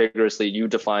not vigorously, you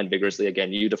define vigorously.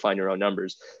 Again, you define your own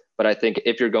numbers. But I think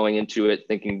if you're going into it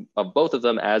thinking of both of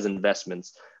them as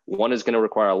investments, one is going to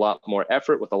require a lot more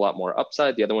effort with a lot more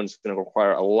upside. The other one is going to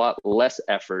require a lot less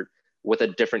effort with a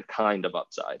different kind of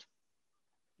upside.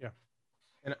 Yeah.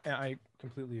 And I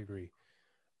completely agree.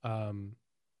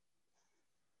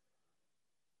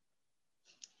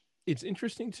 It's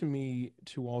interesting to me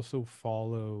to also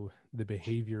follow the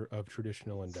behavior of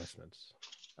traditional investments.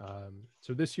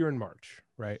 So this year in March,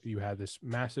 right, you had this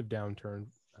massive downturn.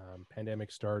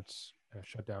 Pandemic starts,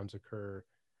 shutdowns occur,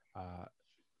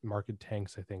 market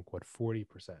tanks, I think, 40%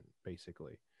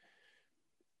 basically.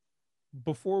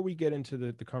 Before we get into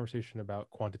the conversation about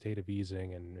quantitative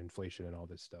easing and inflation and all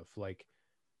this stuff, like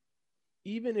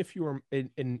even if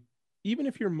even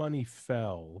if your money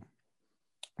fell,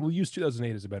 we'll use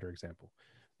 2008 as a better example.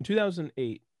 In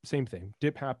 2008, same thing,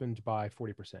 dip happened by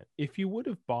 40%. If you would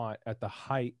have bought at the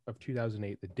height of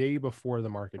 2008, the day before the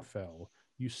market fell,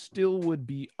 you still would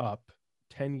be up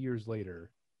 10 years later.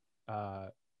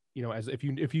 As if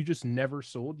you just never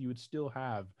sold, you would still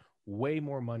have way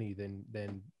more money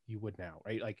than you would now,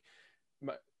 right? Like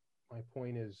my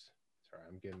point is, sorry,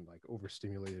 I'm getting like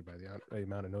overstimulated by the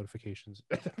amount of notifications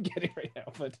I'm getting right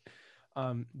now, but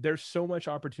there's so much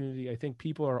opportunity. I think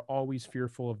people are always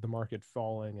fearful of the market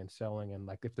falling and selling, and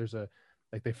like if there's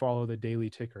they follow the daily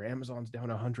ticker, Amazon's down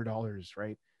 $100,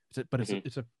 right?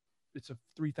 It's a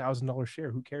 $3,000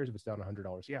 share. Who cares if it's down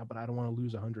 $100? Yeah, but I don't want to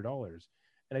lose $100.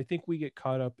 And I think we get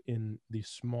caught up in these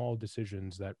small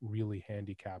decisions that really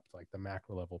handicap like the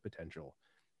macro level potential,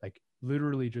 like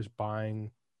literally just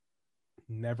buying,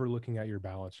 never looking at your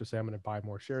balance. Just say, I'm going to buy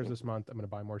more shares this month. I'm going to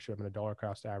buy more shares. I'm going to dollar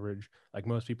cost average like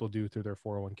most people do through their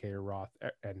 401k or Roth,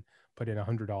 and put in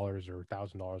 $100 or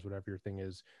 $1,000, whatever your thing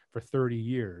is, for 30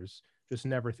 years. Just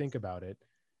never think about it.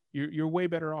 You're way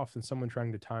better off than someone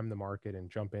trying to time the market and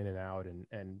jump in and out.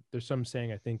 And there's some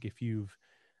saying, I think if you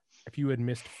had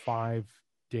missed 5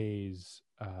 days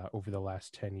over the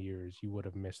last 10 years, you would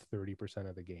have missed 30%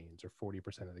 of the gains or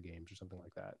 40% of the gains or something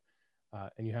like that.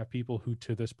 And you have people who,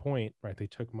 to this point, right, they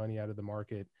took money out of the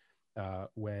market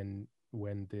when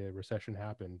the recession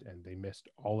happened, and they missed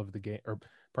all of the gain. Or,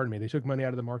 pardon me, they took money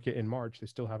out of the market in March. They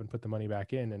still haven't put the money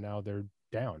back in, and now they're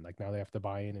down. Like now they have to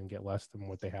buy in and get less than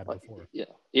what they had before. Yeah,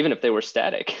 even if they were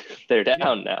static, they're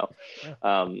down now.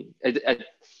 Yeah.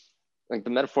 Like the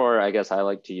metaphor I guess I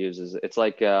like to use is it's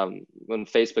like when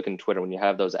Facebook and Twitter, when you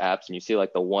have those apps and you see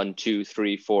like the 1, 2,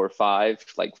 3, 4, 5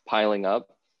 like piling up,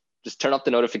 just turn off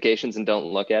the notifications and don't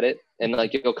look at it. And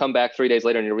like you'll come back 3 days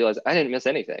later and you realize I didn't miss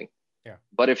anything. Yeah.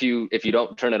 But if you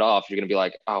don't turn it off, you're gonna be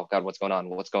like, oh God, what's going on?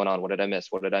 What's going on? What did I miss?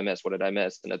 What did I miss? What did I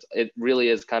miss? And it really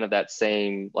is kind of that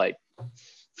same like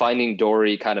Finding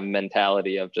Dory kind of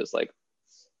mentality of just like,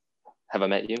 have I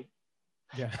met you?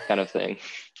 Yeah. Kind of thing.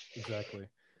 Exactly.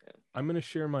 I'm going to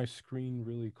share my screen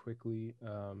really quickly.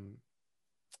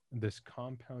 This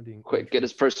compounding. Quick, get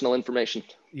his personal information.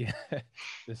 Yeah.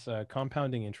 This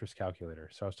compounding interest calculator.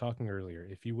 So I was talking earlier,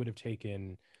 if you would have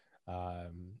taken,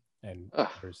 and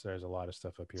there's a lot of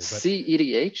stuff up here. But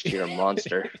CEDH, you're a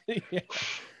monster. Yeah.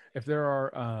 If there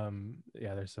are,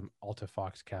 there's some Alta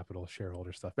Fox Capital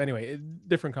shareholder stuff. But anyway,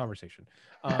 different conversation.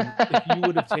 If you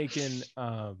would have taken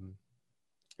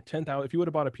 10,000, if you would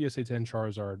have bought a PSA 10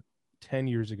 Charizard 10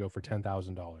 years ago for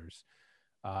 $10,000,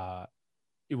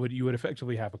 you would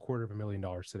effectively have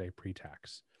 $250,000 today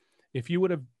pre-tax. If you would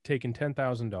have taken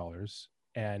 $10,000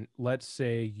 And let's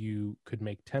say you could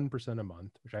make 10% a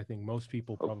month, which I think most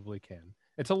people Oh, probably can.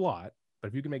 It's a lot, but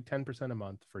if you can make 10% a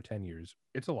month for 10 years,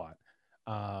 it's a lot.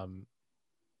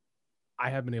 I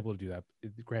have been able to do that.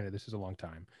 Granted, this is a long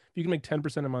time. If you can make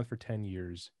 10% a month for 10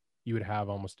 years, you would have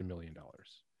almost $1 million.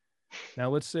 Now,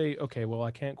 let's say, okay, well,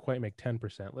 I can't quite make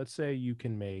 10%. Let's say you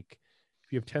can make,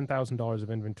 if you have $10,000 of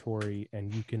inventory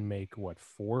and you can make what,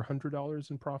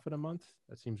 $400 in profit a month?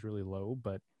 That seems really low,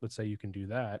 but let's say you can do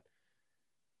that.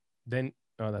 Then,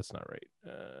 oh, that's not right.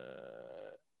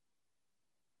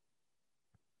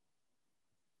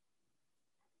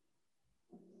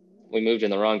 we moved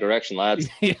in the wrong direction, lads.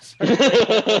 Yes.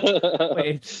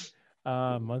 Wait,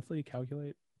 monthly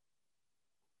calculate.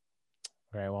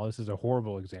 All right. Well, this is a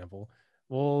horrible example.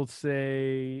 We'll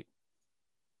say,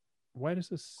 why does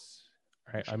this?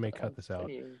 All right, I may cut this out.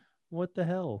 What the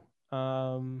hell?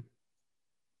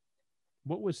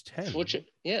 What was 10? Switch it.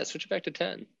 Yeah, switch it back to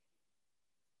 10.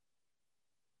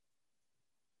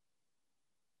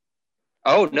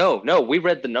 Oh, no, we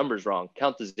read the numbers wrong.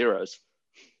 Count the zeros.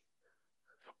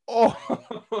 Oh.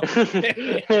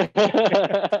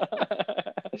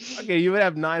 Okay, you would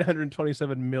have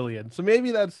 927 million. So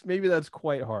maybe that's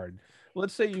quite hard.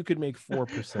 Let's say you could make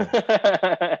 4%.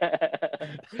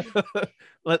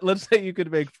 Let's say you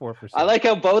could make 4%. I like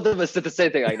how both of us did the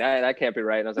same thing. Like, that can't be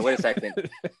right. And I was like, wait a second.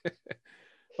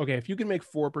 Okay, if you can make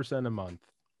 4% a month,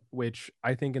 which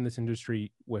I think in this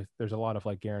industry there's a lot of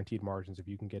like guaranteed margins. If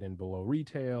you can get in below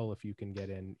retail, if you can get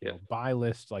in, you know, buy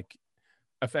list, like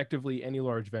effectively any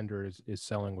large vendor is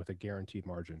selling with a guaranteed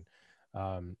margin.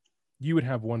 You would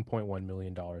have $1.1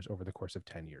 million over the course of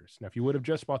 10 years. Now, if you would have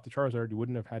just bought the Charizard, you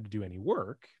wouldn't have had to do any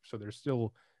work. So there's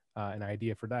still an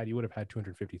idea for that. You would have had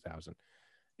 250,000.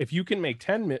 If you can make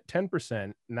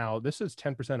 10%, now this is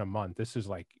 10% a month. This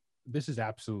is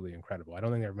absolutely incredible. I don't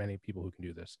think there are many people who can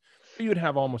do this. But you would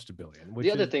have almost $1 billion.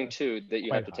 The other thing too that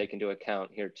you have to take into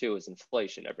account here too is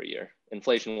inflation every year.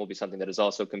 Inflation will be something that is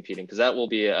also competing because that will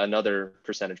be another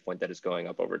percentage point that is going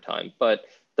up over time. But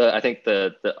I think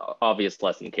the obvious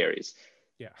lesson carries.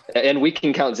 Yeah. And we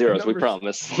can count zeros, we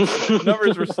promise.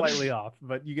 Numbers were slightly off,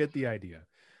 but you get the idea.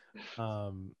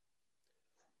 I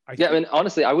mean,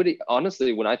 honestly,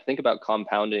 when I think about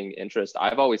compounding interest,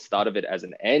 I've always thought of it as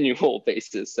an annual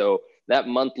basis. So that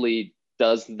monthly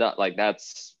does not, like,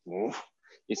 that's, you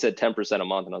said 10% a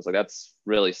month. And I was like, that's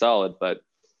really solid. But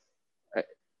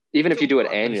even if you do it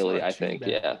annually, I think,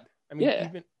 yeah. I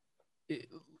mean,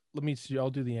 let me see. I'll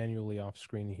do the annually off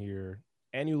screen here.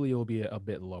 Annually, it will be a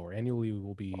bit lower. Annually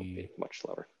will be much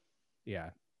lower.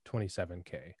 Yeah,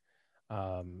 27K.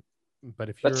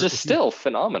 But that's still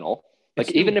phenomenal.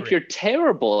 Like, even if you're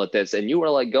terrible at this and you are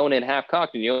like going in half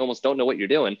cocked and you almost don't know what you're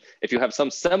doing, if you have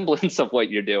some semblance of what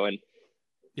you're doing.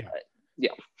 Yeah.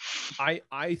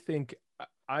 I think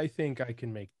I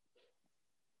can make,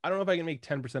 I don't know if I can make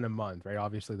 10% a month, right?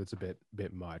 Obviously that's a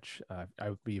bit much.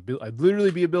 I'd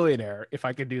literally be a billionaire if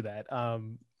I could do that.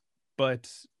 But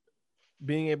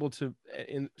being able to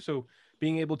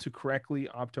correctly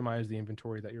optimize the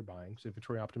inventory that you're buying. So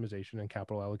inventory optimization and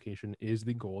capital allocation is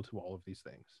the goal to all of these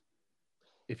things.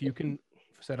 If you can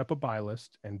set up a buy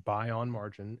list and buy on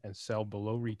margin and sell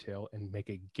below retail and make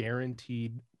a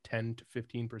guaranteed 10 to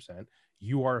 15%,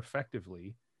 you are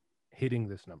effectively hitting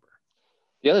this number.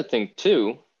 The other thing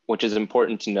too, which is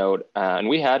important to note, and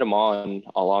we had him on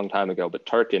a long time ago, but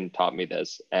Tarkin taught me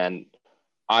this, and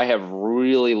I have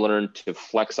really learned to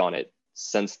flex on it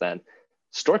since then.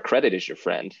 Store credit is your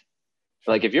friend.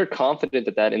 Sure. Like, if you're confident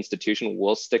that that institution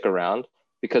will stick around,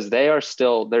 because they are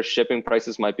still, their shipping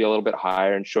prices might be a little bit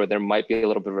higher, and sure, there might be a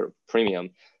little bit of a premium,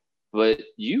 but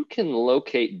you can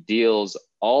locate deals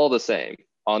all the same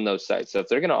on those sites. So if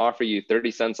they're going to offer you 30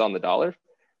 cents on the dollar,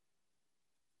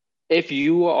 if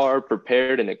you are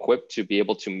prepared and equipped to be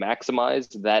able to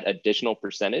maximize that additional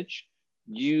percentage,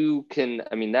 you can,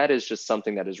 I mean, that is just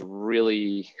something that is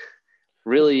really,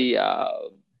 really,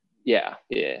 yeah.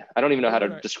 I don't even know how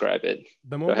to describe it.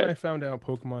 The moment I found out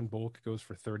Pokemon Bulk goes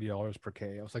for $30 per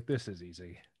K, I was like, this is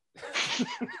easy. I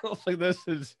was like, this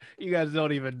is, you guys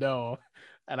don't even know.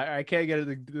 And I can't get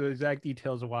into the exact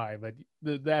details why, but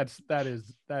that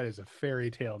is a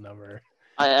fairy tale number.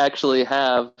 I actually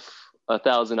have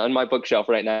 1,000 on my bookshelf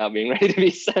right now being ready to be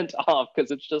sent off,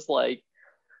 because it's just like,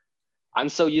 I'm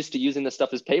so used to using this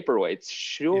stuff as paperweights.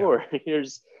 Sure, yeah.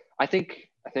 I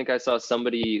think I saw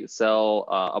somebody sell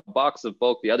a box of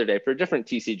bulk the other day for a different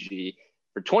TCG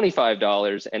for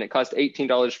 $25, and it cost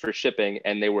 $18 for shipping,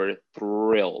 and they were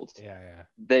thrilled. Yeah.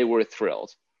 They were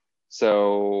thrilled.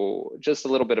 So just a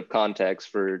little bit of context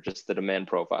for just the demand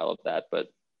profile of that. But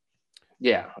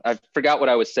yeah, I forgot what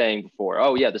I was saying before.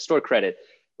 Oh yeah, the store credit.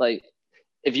 Like,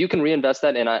 if you can reinvest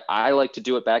that, and I like to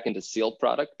do it back into sealed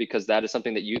product because that is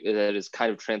something that is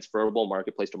kind of transferable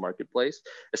marketplace to marketplace.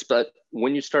 But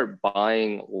when you start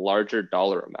buying larger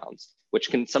dollar amounts, which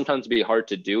can sometimes be hard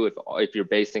to do if you're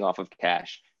basing off of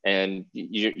cash and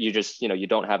you just you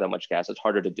don't have that much cash, it's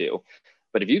harder to do.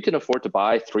 But if you can afford to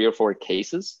buy 3 or 4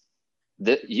 cases,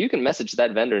 that you can message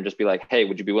that vendor and just be like, hey,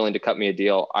 would you be willing to cut me a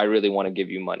deal? I really want to give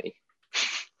you money.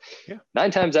 Yeah. 9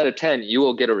 times out of 10, you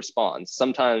will get a response.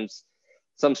 Sometimes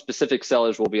some specific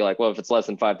sellers will be like, well, if it's less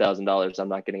than $5,000, I'm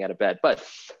not getting out of bed. But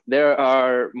there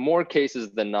are more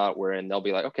cases than not wherein they'll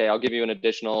be like, okay, I'll give you an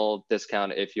additional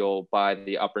discount if you'll buy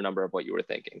the upper number of what you were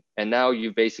thinking. And now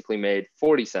you've basically made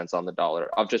 40 cents on the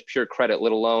dollar of just pure credit,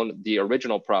 let alone the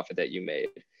original profit that you made.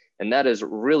 And that is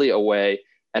really a way.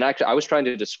 And actually, I was trying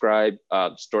to describe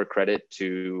store credit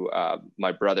to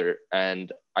my brother,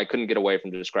 and I couldn't get away from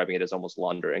describing it as almost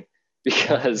laundering.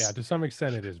 Because yeah, to some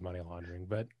extent it is money laundering,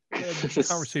 but it's a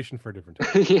conversation for a different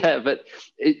time. Yeah, but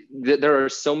there are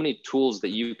so many tools that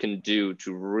you can do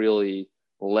to really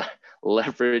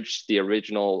leverage the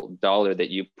original dollar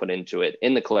that you put into it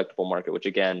in the collectible market, which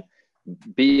again,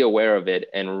 be aware of it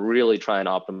and really try and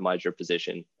optimize your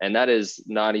position. And that is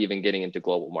not even getting into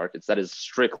global markets. That is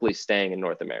strictly staying in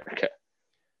North America.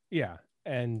 Yeah.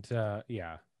 And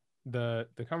yeah, the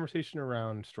conversation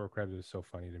around store credit is so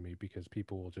funny to me because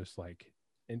people will just like,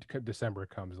 in December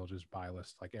comes, they'll just buy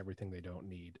list like everything they don't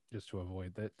need just to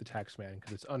avoid the tax man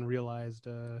because it's unrealized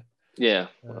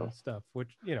stuff,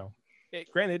 which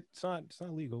granted it's not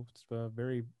legal. It's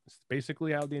it's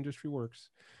basically how the industry works.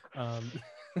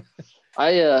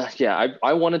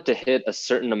 I wanted to hit a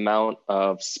certain amount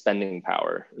of spending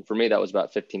power. And for me, that was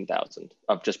about 15,000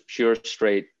 of just pure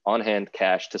straight on hand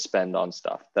cash to spend on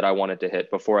stuff that I wanted to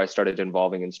hit before I started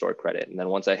involving in store credit. And then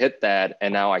once I hit that,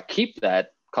 and now I keep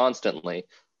that constantly,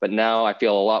 but now I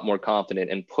feel a lot more confident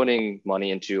in putting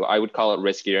money into, I would call it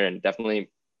riskier and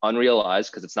definitely unrealized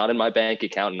because it's not in my bank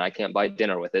account and I can't buy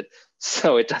dinner with it.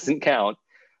 So it doesn't count.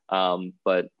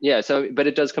 But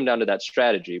it does come down to that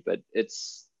strategy, but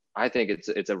I think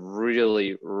it's a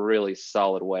really, really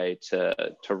solid way to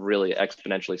really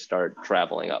exponentially start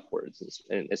traveling upwards,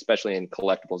 especially in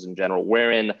collectibles in general,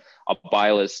 wherein a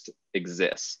buy list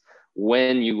exists.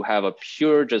 When you have a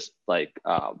pure, just like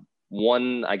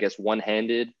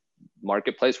one-handed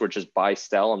marketplace where just buy,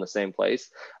 sell in the same place,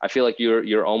 I feel like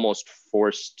you're almost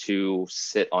forced to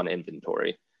sit on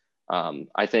inventory.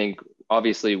 I think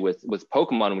obviously with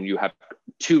Pokemon, when you have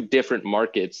 2 different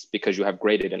markets because you have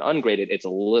graded and ungraded, it's a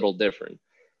little different.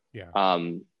 Yeah.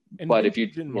 And but if you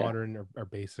modern are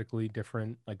basically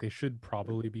different, like they should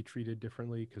probably be treated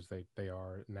differently because they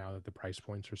are now that the price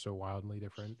points are so wildly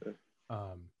different.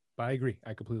 But I agree.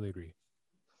 I completely agree.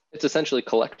 It's essentially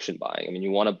collection buying. I mean,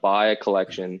 you want to buy a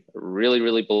collection really,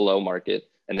 really below market,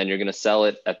 and then you're going to sell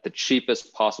it at the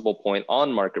cheapest possible point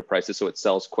on market prices so it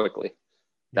sells quickly.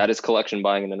 That is collection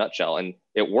buying in a nutshell. And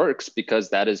it works because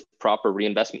that is proper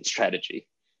reinvestment strategy.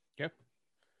 Yep.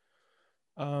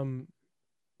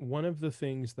 One of the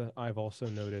things that I've also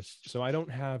noticed, so I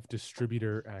don't have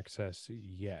distributor access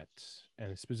yet,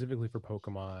 and specifically for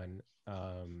Pokemon,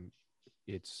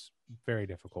 it's very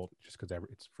difficult just because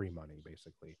it's free money,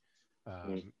 basically.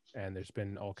 And there's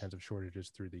been all kinds of shortages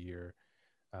through the year.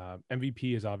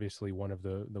 MVP is obviously one of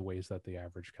the ways that the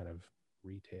average kind of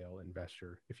retail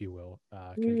investor, if you will,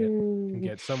 can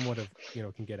get somewhat of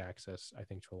can get access, I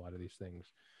think, to a lot of these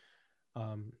things.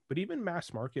 But even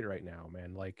mass market right now,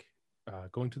 man, like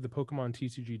going to the Pokemon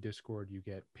TCG Discord, you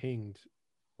get pinged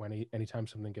when anytime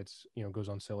something gets goes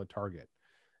on sale at Target.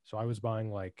 So I was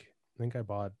buying I think I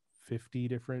bought 50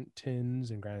 different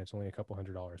tins, and granted it's only a couple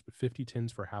 $100, but 50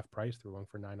 tins for half price. They're going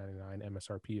for $9.99.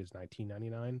 MSRP is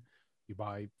 $19.99. You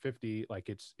buy 50, like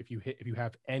it's if you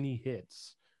have any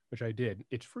hits, which I did,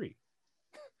 it's free.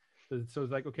 So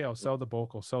it's like, okay, I'll sell the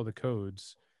bulk, I'll sell the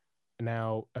codes. And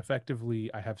now effectively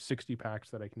I have 60 packs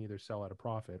that I can either sell at a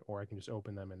profit or I can just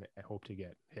open them and hope to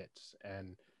get hits.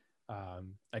 And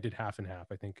I did half and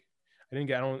half. I think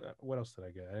what else did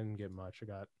I get? I didn't get much. I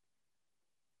got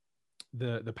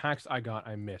the packs I got,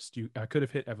 I missed. I could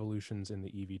have hit evolutions in the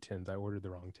EV tins. I ordered the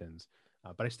wrong tins,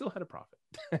 but I still had a profit.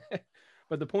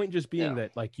 But the point just being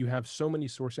that like you have so many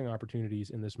sourcing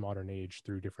opportunities in this modern age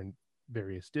through different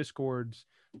various Discords,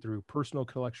 through personal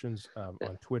collections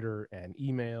on Twitter and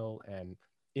email and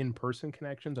in-person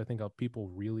connections. I think people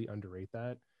really underrate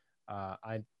that.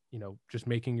 Just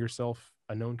making yourself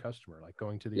a known customer, like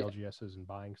going to the LGSs and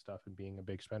buying stuff and being a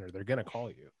big spender. They're going to call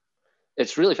you.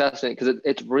 It's really fascinating because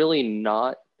it's really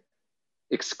not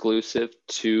exclusive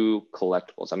to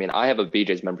collectibles. I mean, I have a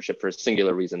BJ's membership for a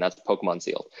singular reason. That's Pokemon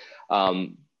sealed.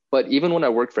 But even when I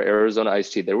worked for Arizona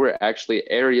Iced Tea, there were actually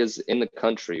areas in the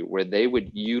country where they would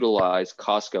utilize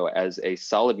Costco as a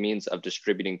solid means of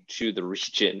distributing to the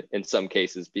region in some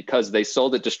cases because they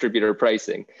sold at distributor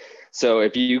pricing. So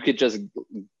if you could just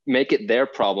make it their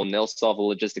problem, they'll solve the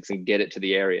logistics and get it to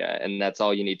the area. And that's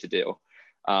all you need to do.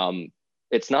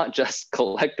 It's not just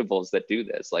collectibles that do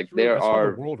this. Like Really, there that's how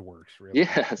the are, world works, really.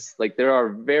 yes, like there are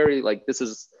very, like this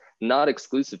is not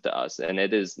exclusive to us, and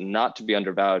it is not to be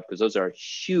undervalued because those are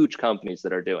huge companies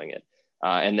that are doing it,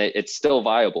 and it's still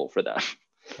viable for them.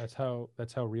 That's how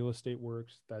real estate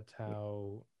works. That's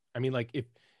how, I mean, like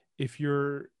if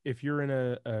you're in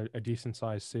a decent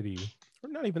sized city, or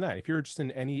not even that, if you're just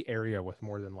in any area with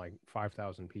more than like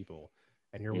 5,000 people,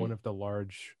 and you're one Mm, of the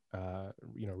large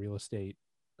real estate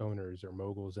owners or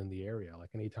moguls in the area, like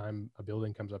anytime a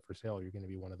building comes up for sale, you're going to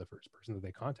be one of the first person that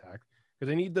they contact because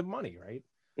they need the money, right?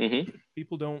 mm-hmm,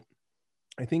 People don't,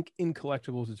 I think in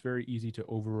collectibles, it's very easy to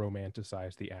over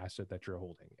romanticize the asset that you're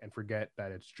holding and forget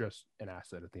that it's just an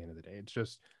asset at the end of the day. It's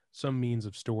just some means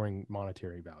of storing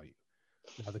monetary value.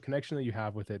 Now, the connection that you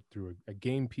have with it through a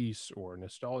game piece or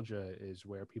nostalgia is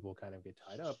where people kind of get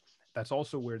tied up. That's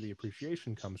also where the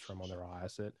appreciation comes from on their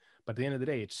asset. But at the end of the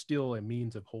day, it's still a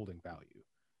means of holding value.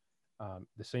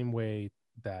 The same way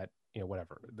that,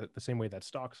 whatever, the same way that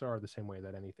stocks are, the same way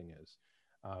that anything is.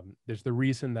 There's the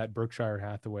reason that Berkshire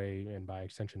Hathaway and by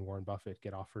extension Warren Buffett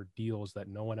get offered deals that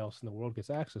no one else in the world gets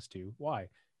access to. Why?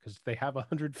 Because they have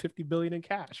 150 billion in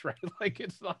cash, right? Like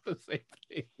it's not the same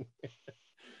thing.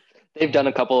 they've done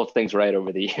a couple of things right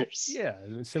over the years. Yeah,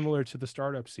 and similar to the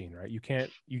startup scene, right?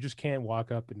 You just can't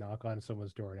walk up and knock on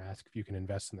someone's door and ask if you can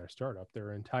invest in their startup. There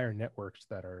are entire networks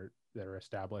that are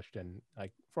established, and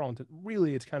like for all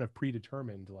really, it's kind of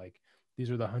predetermined. Like these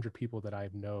are the 100 people that I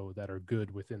know that are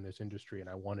good within this industry, and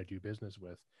I want to do business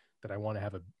with, that I want to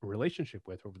have a relationship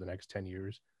with over the next 10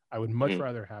 years. I would much Mm,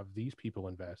 rather have these people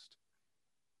invest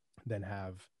than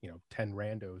have 10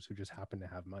 randos who just happen to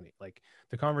have money. Like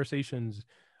the conversations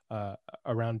uh,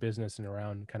 around business and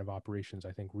around kind of operations,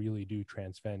 I think really do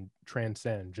transcend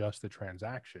just the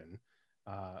transaction,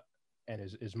 uh, and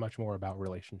is much more about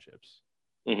relationships.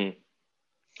 mm-hmm.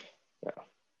 Yeah.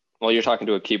 Well, you're talking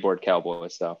to a keyboard cowboy,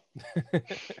 so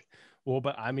Well,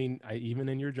 but I mean, even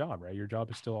in your job, right? Your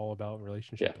job is still all about yeah.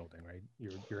 relationship building, right?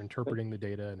 You're interpreting the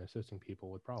data and assisting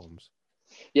people with problems.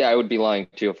 Yeah, I would be lying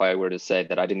too if I were to say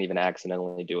that I didn't even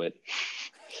accidentally do it.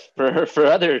 For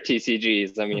other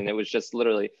TCGs, I mean, it was just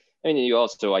literally. I mean, you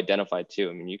also identify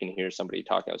too. I mean, you can hear somebody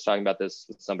talking. I was talking about this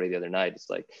with somebody the other night. It's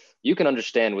like you can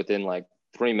understand within like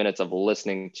 3 minutes of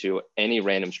listening to any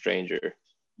random stranger,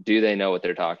 do they know what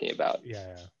they're talking about?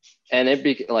 Yeah, yeah. And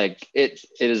it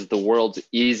is the world's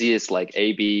easiest like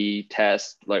A/B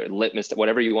test, like litmus,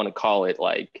 whatever you want to call it.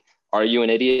 Like, are you an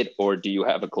idiot or do you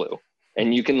have a clue?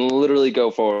 And you can literally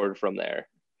go forward from there.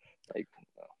 Like,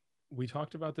 We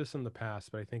talked about this in the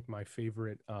past, but I think my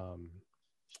favorite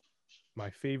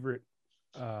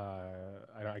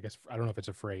I guess I don't know if it's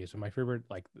a phrase, but my favorite,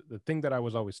 like the thing that I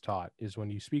was always taught is when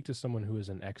you speak to someone who is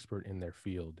an expert in their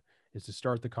field, is to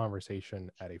start the conversation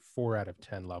at a 4 out of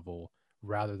 10 level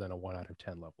rather than a 1 out of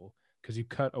 10 level, because you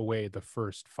cut away the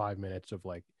first 5 minutes of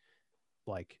like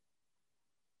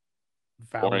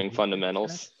boring validation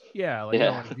fundamentals. checks. Yeah, like,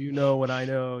 Yeah. do you know what I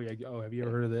know? Like, oh, have you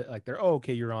ever heard of it? Like, they're, oh,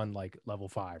 okay, you're on like level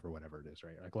 5 or whatever it is,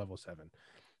 right? Like level 7.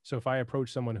 So if I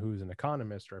approach someone who's an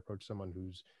economist, or I approach someone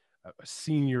who's a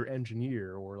senior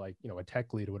engineer, or like, a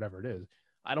tech lead or whatever it is,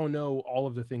 I don't know all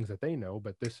of the things that they know,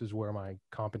 but this is where my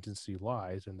competency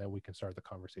lies. And then we can start the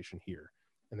conversation here.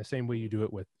 And the same way you do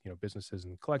it with, businesses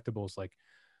and collectibles, like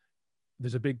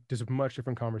there's a much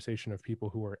different conversation of people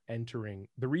who are entering.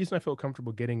 The reason I feel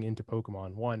comfortable getting into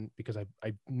Pokemon, one, because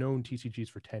I've known TCGs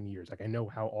for 10 years. Like I know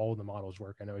how all the models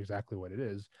work. I know exactly what it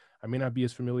is. I may not be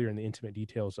as familiar in the intimate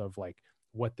details of like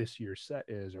what this year's set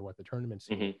is or what the tournament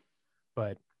scene is, Mm-hmm.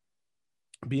 but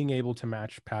being able to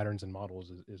match patterns and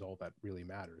models is all that really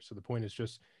matters. So the point is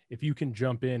just, if you can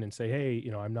jump in and say, hey,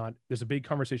 there's a big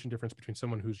conversation difference between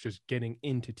someone who's just getting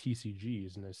into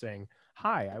TCGs and is saying,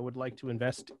 hi, I would like to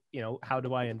invest, how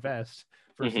do I invest?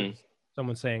 Mm-hmm. Versus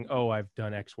someone saying, oh, I've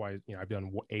done X, Y, I've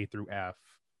done A through F.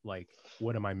 Like,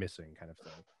 what am I missing, kind of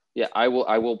thing. Yeah, I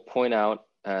will point out,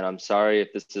 and I'm sorry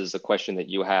if this is a question that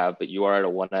you have, but you are at a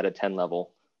 1 out of 10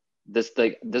 level.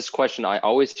 This question, I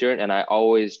always hear it, and I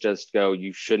always just go,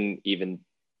 you shouldn't even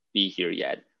be here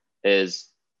yet. Is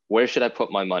where should I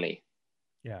put my money,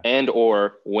 Yeah. and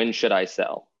or when should I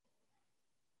sell?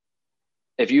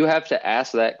 if you have to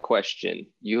ask that question,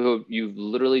 you've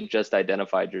literally just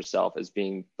identified yourself as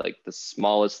being like the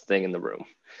smallest thing in the room.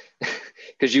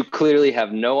 Because you clearly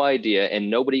have no idea and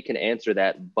nobody can answer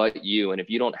that but you. And if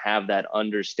you don't have that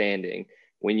understanding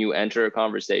when you enter a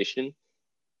conversation,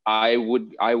 I'd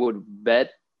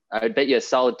bet you a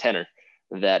solid tenner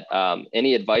that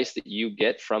any advice that you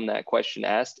get from that question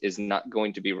asked is not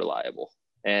going to be reliable.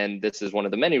 And this is one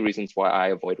of the many reasons why I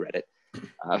avoid Reddit,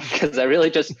 because I really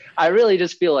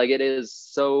just feel like it is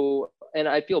so. And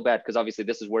I feel bad because obviously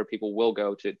this is where people will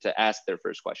go to ask their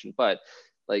first question, but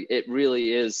like it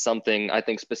really is something I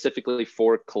think specifically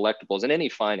for collectibles and any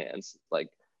finance. Like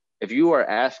if you are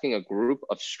asking a group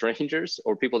of strangers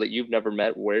or people that you've never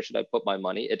met, where should I put my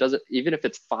money? It doesn't, even if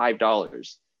it's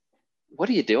 $5, what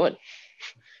are you doing?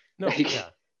 No, yeah.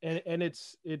 And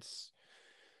it's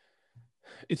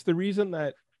the reason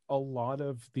that a lot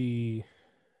of the,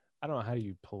 I don't know how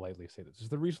you politely say this. It's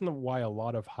the reason why a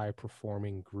lot of high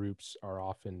performing groups are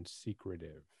often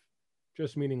secretive.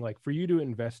 Just meaning like for you to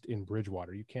invest in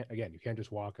Bridgewater, you can't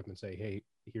just walk up and say, "Hey,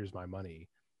 here's my money."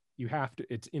 You have to,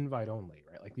 it's invite only,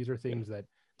 right? Like these are things that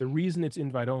the reason it's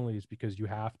invite only is because you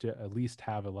have to at least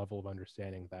have a level of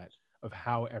understanding that of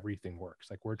how everything works.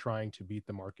 Like we're trying to beat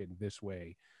the market this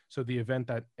way. So the event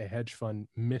that a hedge fund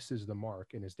misses the mark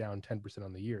and is down 10%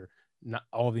 on the year, not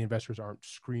all the investors aren't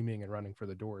screaming and running for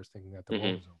the doors thinking that the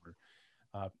world is over.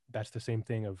 That's the same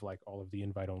thing of like all of the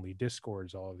invite only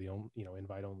discords, all of the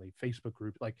invite only Facebook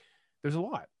group. Like there's a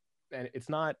lot, and it's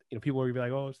not, people will be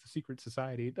like, oh, it's the secret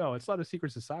society. No, it's not a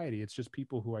secret society. It's just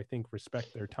people who I think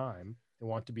respect their time and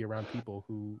want to be around people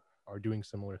who are doing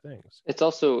similar things. It's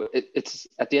also it's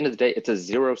at the end of the day, it's a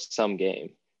zero sum game.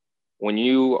 When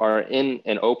you are in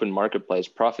an open marketplace,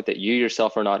 profit that you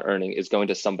yourself are not earning is going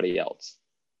to somebody else.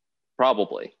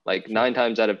 Probably like Sure. 9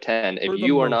 times out of 10, if For the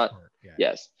you are most not, part, yeah.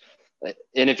 yes.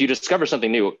 And if you discover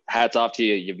something new, hats off to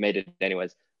you, you've made it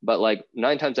anyways. But like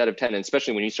 9 times out of 10, and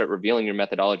especially when you start revealing your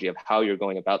methodology of how you're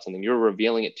going about something, you're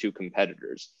revealing it to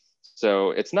competitors.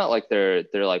 So it's not like they're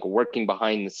like working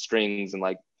behind the strings and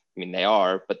like, I mean, they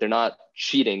are, but they're not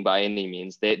cheating by any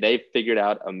means. They've figured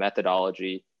out a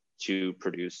methodology to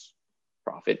produce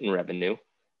profit and revenue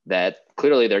that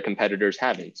clearly their competitors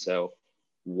haven't. So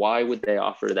why would they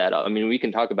offer that up? I mean, we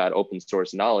can talk about open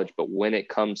source knowledge, but when it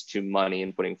comes to money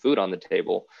and putting food on the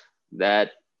table,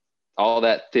 that all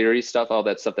that theory stuff, all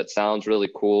that stuff that sounds really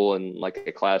cool and like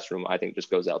a classroom, I think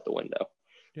just goes out the window.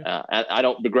 Yeah. I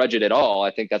don't begrudge it at all.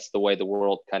 I think that's the way the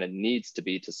world kind of needs to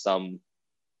be to some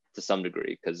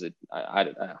degree, because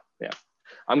yeah,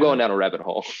 I'm going down a rabbit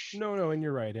hole. No, and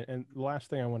you're right. And the last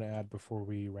thing I want to add before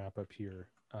we wrap up here,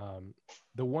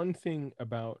 the one thing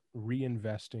about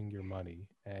reinvesting your money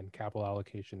and capital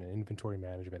allocation and inventory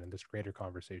management and this greater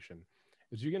conversation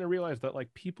is you're going to realize that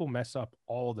like people mess up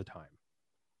all the time.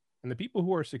 And the people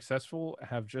who are successful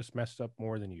have just messed up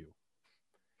more than you.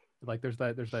 Like there's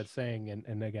that saying,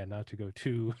 and again, not to go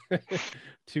too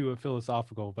too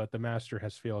philosophical, but the master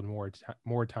has failed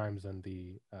more times than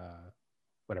the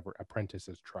whatever apprentice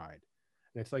has tried.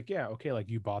 And it's like, yeah, okay, like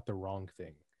you bought the wrong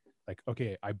thing. Like,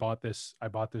 okay, I bought this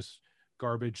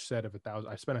garbage set of 1,000.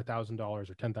 I spent $1,000 or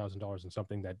 $10,000 on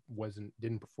something that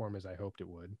didn't perform as I hoped it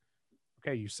would.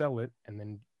 Okay, you sell it and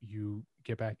then you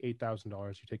get back $8,000.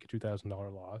 You take a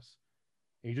 $2,000 loss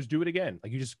and you just do it again.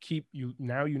 Like you just keep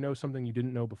now you know something you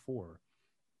didn't know before.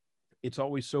 It's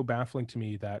always so baffling to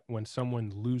me that when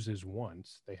someone loses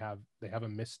once, they have a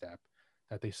misstep,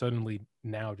 that they suddenly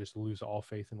now just lose all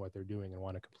faith in what they're doing and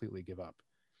want to completely give up.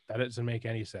 That doesn't make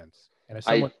any sense. And as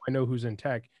someone I know who's in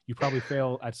tech, you probably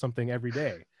fail at something every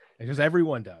day because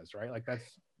everyone does, right? Like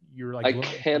you're like, I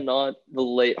cannot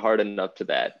relate hard enough to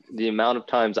that. The amount of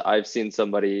times I've seen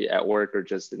somebody at work or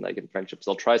just in friendships,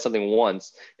 they'll try something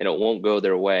once and it won't go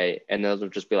their way, and they'll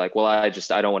just be like, "Well, I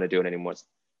don't want to do it anymore."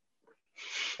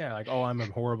 Yeah, like, oh, I'm a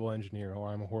horrible engineer, or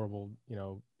I'm a horrible,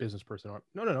 business person. Or,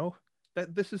 no.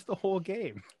 This is the whole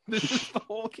game. This is the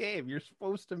whole game. You're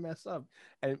supposed to mess up,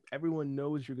 and everyone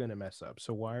knows you're going to mess up.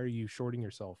 So why are you shorting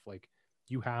yourself? Like,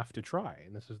 you have to try,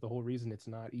 and this is the whole reason it's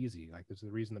not easy. Like, this is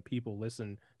the reason that people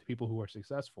listen to people who are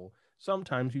successful.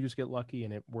 Sometimes you just get lucky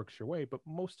and it works your way, but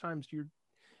most times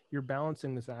you're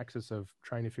balancing this axis of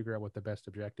trying to figure out what the best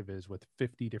objective is with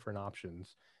 50 different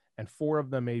options, and 4 of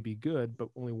them may be good, but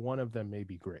only 1 of them may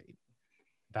be great.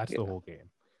 That's the whole game.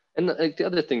 And the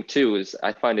other thing too is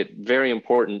I find it very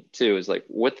important too is like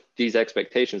with these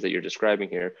expectations that you're describing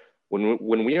here,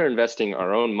 when we are investing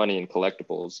our own money in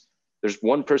collectibles, there's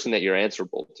one person that you're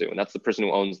answerable to, and that's the person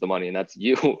who owns the money, and that's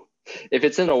you. If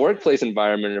it's in a workplace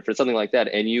environment or for something like that,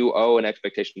 and you owe an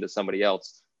expectation to somebody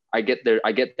else, I get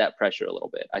that pressure a little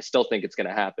bit. I still think it's going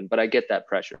to happen, but I get that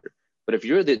pressure. But if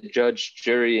you're the judge,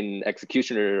 jury, and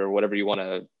executioner, or whatever you want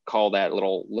to call that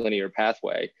little linear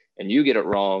pathway, and you get it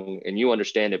wrong and you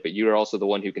understand it, but you're also the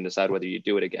one who can decide whether you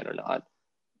do it again or not.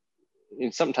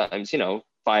 And sometimes,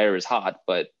 fire is hot,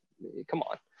 but come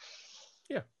on.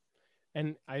 Yeah.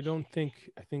 And I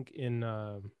think in,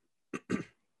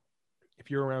 if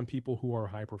you're around people who are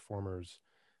high performers,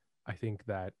 I think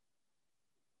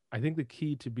the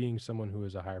key to being someone who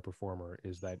is a higher performer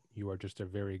is that you are just a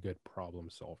very good problem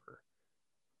solver.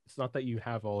 It's not that you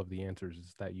have all of the answers,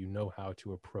 it's that you know how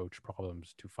to approach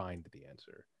problems to find the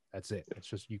answer. That's it. It's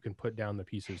just you can put down the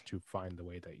pieces to find the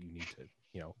way that you need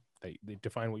to, they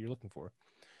define what you're looking for.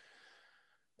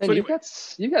 And so anyway,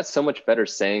 you got so much better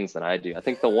sayings than I do. I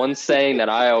think the one saying that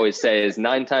I always say is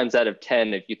 9 times out of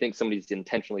 10, if you think somebody's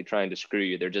intentionally trying to screw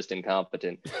you, they're just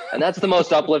incompetent. And that's the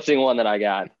most uplifting one that I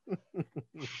got.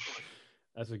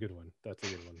 That's a good one.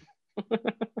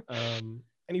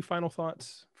 Any final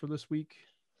thoughts for this week?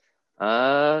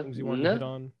 Things you want to hit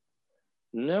on?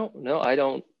 No, I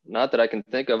don't. Not that I can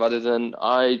think of, other than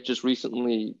I just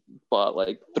recently bought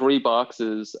like 3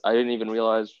 boxes. I didn't even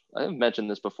realize, I haven't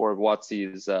mentioned this before, of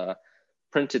WotC's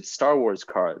printed Star Wars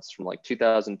cards from like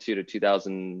 2002 to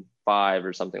 2005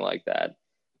 or something like that.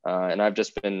 And I've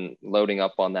just been loading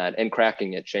up on that and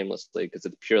cracking it shamelessly because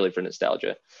it's purely for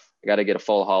nostalgia. I got to get a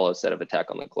full holo set of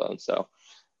Attack on the Clones. So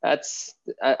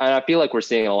I feel like we're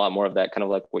seeing a lot more of that, kind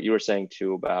of like what you were saying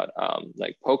too about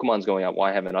like Pokemon's going up.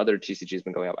 Why haven't other TCGs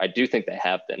been going up? I do think they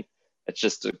have been. It's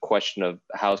just a question of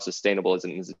how sustainable is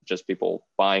it? Is it just people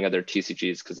buying other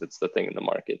TCGs because it's the thing in the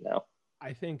market now?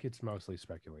 I think it's mostly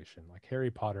speculation. Like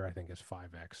Harry Potter, I think is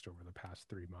 5x'd over the past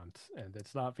 3 months. And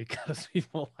it's not because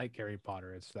people like Harry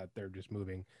Potter. It's that they're just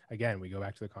moving. Again, we go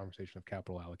back to the conversation of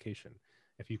capital allocation.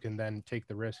 If you can then take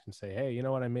the risk and say, hey, you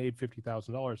know what, I made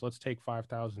 $50,000. Let's take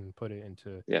 5,000 and put it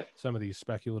into some of these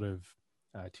speculative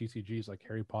TCGs like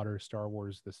Harry Potter, Star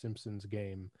Wars, The Simpsons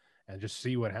game, and just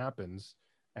see what happens.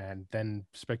 And then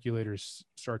speculators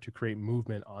start to create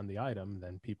movement on the item.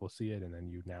 Then people see it, and then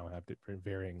you now have different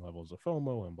varying levels of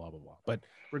FOMO and blah, blah, blah. But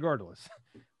regardless,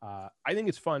 I think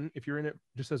it's fun. If you're in it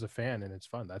just as a fan and it's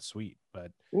fun, that's sweet.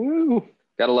 But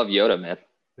gotta love Yoda, man.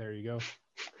 There you go.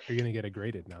 Are you going to get it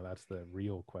graded now? That's the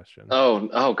real question.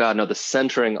 Oh God, no. The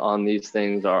centering on these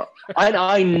things are,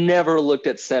 I never looked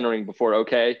at centering before.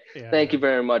 Okay. Yeah, Thank you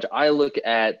very much. I look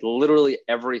at literally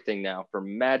everything now,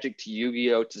 from Magic to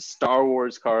Yu-Gi-Oh to Star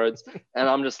Wars cards. And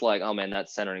I'm just like, oh man, that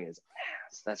centering is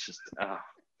ass. That's just,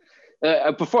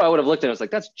 before I would have looked at it, I was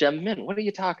like, that's gem mint. What are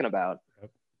you talking about?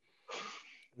 Yep.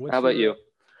 How about you?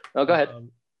 Oh, go ahead.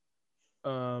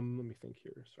 Let me think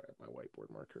here. Sorry, my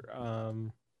whiteboard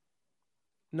marker.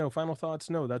 No, final thoughts?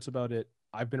 No, that's about it.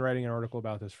 I've been writing an article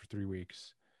about this for 3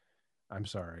 weeks. I'm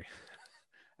sorry.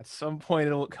 At some point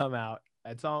it'll come out.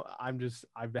 I've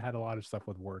had a lot of stuff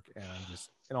with work, and I'm just,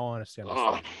 in all honesty, I'm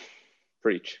just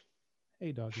preach.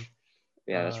 Hey, doggy.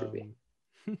 Yeah, that's Ruby.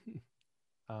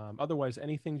 Otherwise,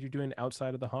 any things you're doing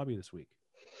outside of the hobby this week?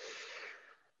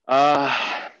 You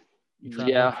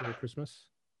traveling for Christmas?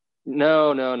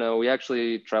 No. We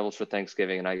actually traveled for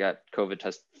Thanksgiving, and I got COVID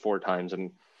tested 4 times.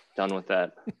 I'm done with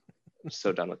that. I'm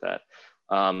so done with that.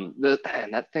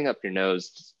 That thing up your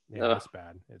nose. Yeah, it's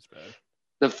bad. It's bad.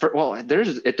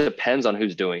 It depends on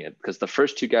who's doing it, because the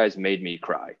first 2 guys made me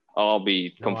cry. I'll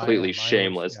be completely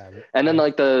shameless. And then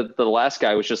like the last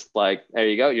guy was just like, there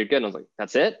you go, you're good. And I was like,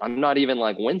 that's it? I'm not even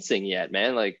like wincing yet,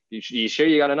 man. Like, you sure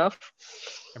you got enough?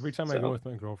 Every time I go with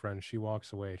my girlfriend, she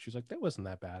walks away. She's like, that wasn't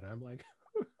that bad. I'm like,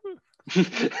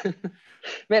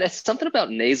 man, it's something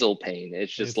about nasal pain.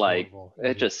 It's just like horrible.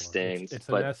 It just stings. It's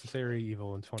a necessary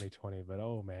evil in 2020, but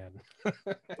oh man.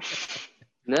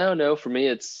 No, for me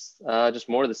it's just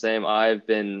more of the same. I've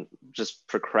been just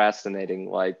procrastinating,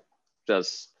 like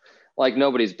just like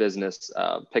nobody's business,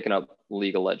 picking up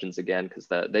League of Legends again, because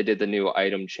they did the new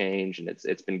item change, and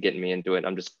it's been getting me into it.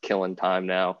 I'm just killing time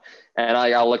now, and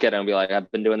I'll look at it and be like,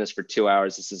 I've been doing this for 2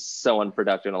 hours. This is so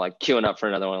unproductive. And I'm like queuing up for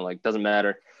another one. Like, doesn't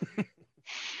matter.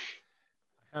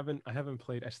 I haven't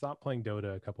played. I stopped playing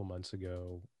Dota a couple months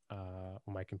ago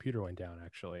when my computer went down,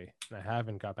 actually, and I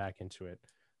haven't got back into it.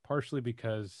 Partially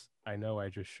because I know I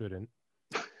just shouldn't,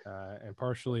 and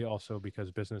partially also because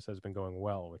business has been going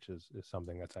well, which is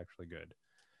something that's actually good.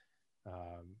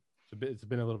 It's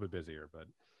been a little bit busier, but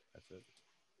that's it.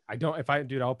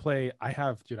 I'll play. I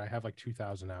have like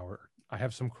 2,000 hours. I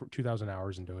have some 2,000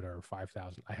 hours in Dota, or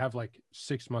 5,000. I have like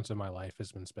 6 months of my life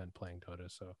has been spent playing Dota.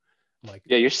 So I'm like,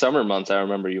 yeah, your summer months, I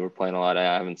remember you were playing a lot. I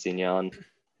haven't seen you on.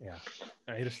 Yeah,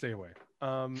 I need to stay away.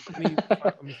 Let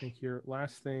me think here.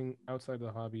 Last thing outside of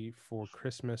the hobby for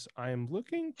Christmas, I am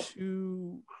looking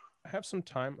to I have some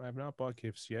time. I have not bought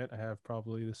gifts yet. I have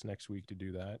probably this next week to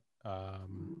do that.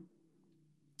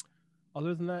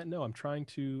 Other than that, no,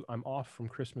 I'm off from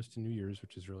Christmas to New Year's,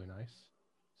 which is really nice.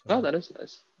 Oh, So that is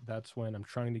nice. that's when I'm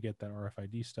trying to get that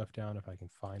RFID stuff down. If I can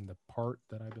find the part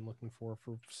that I've been looking for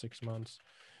 6 months,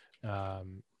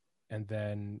 and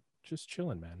then just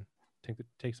chilling, man.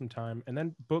 Take some time, and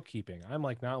then bookkeeping. I'm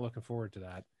like not looking forward to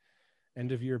that.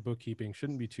 End of year bookkeeping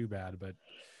shouldn't be too bad, but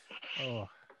oh,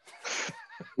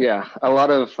 Yeah, a lot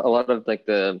of like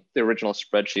the original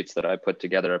spreadsheets that I put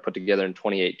together in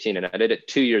 2018, and I did it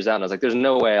 2 years out, and I was like, there's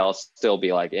no way I'll still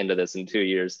be like into this in 2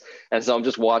 years. And so I'm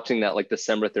just watching that like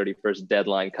December 31st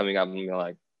deadline coming up, and I'm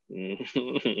like,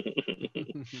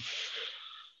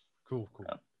 cool.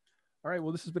 All right.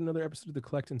 Well, this has been another episode of the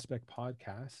Collect and Spec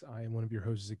podcast. I am one of your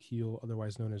hosts, Zakil,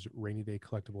 otherwise known as Rainy Day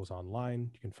Collectibles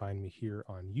Online. You can find me here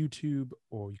on YouTube,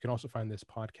 or you can also find this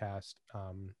podcast,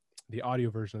 the audio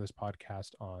version of this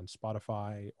podcast, on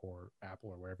Spotify or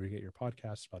Apple or wherever you get your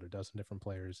podcasts, about a dozen different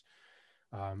players,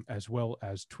 as well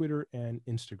as Twitter and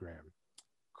Instagram.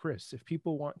 Chris, if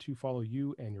people want to follow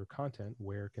you and your content,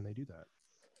 where can they do that?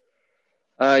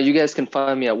 You guys can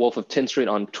find me at Wolf of Tin Street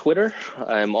on Twitter.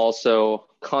 I'm also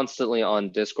constantly on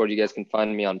Discord. You guys can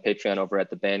find me on Patreon over at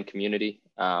the band community.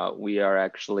 We are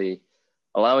actually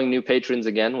allowing new patrons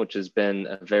again, which has been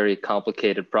a very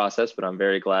complicated process, but I'm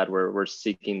very glad we're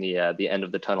seeking the end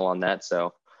of the tunnel on that.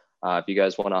 So if you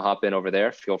guys want to hop in over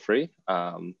there, feel free.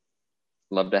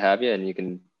 Love to have you, and you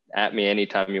can at me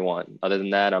anytime you want. Other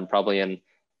than that, I'm probably in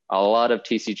a lot of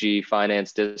TCG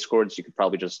finance discords. You could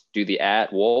probably just do the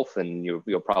 @Wolf, and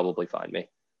you'll probably find me.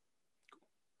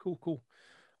 Cool.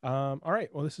 All right.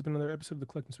 Well, this has been another episode of the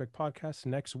Collect and Spec podcast.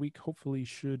 Next week, hopefully,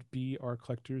 should be our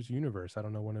Collector's Universe. I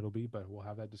don't know when it'll be, but we'll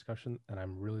have that discussion, and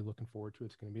I'm really looking forward to it.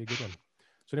 It's going to be a good one.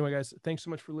 So anyway, guys, thanks so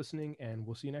much for listening, and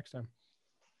we'll see you next time.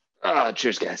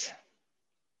 Cheers, guys.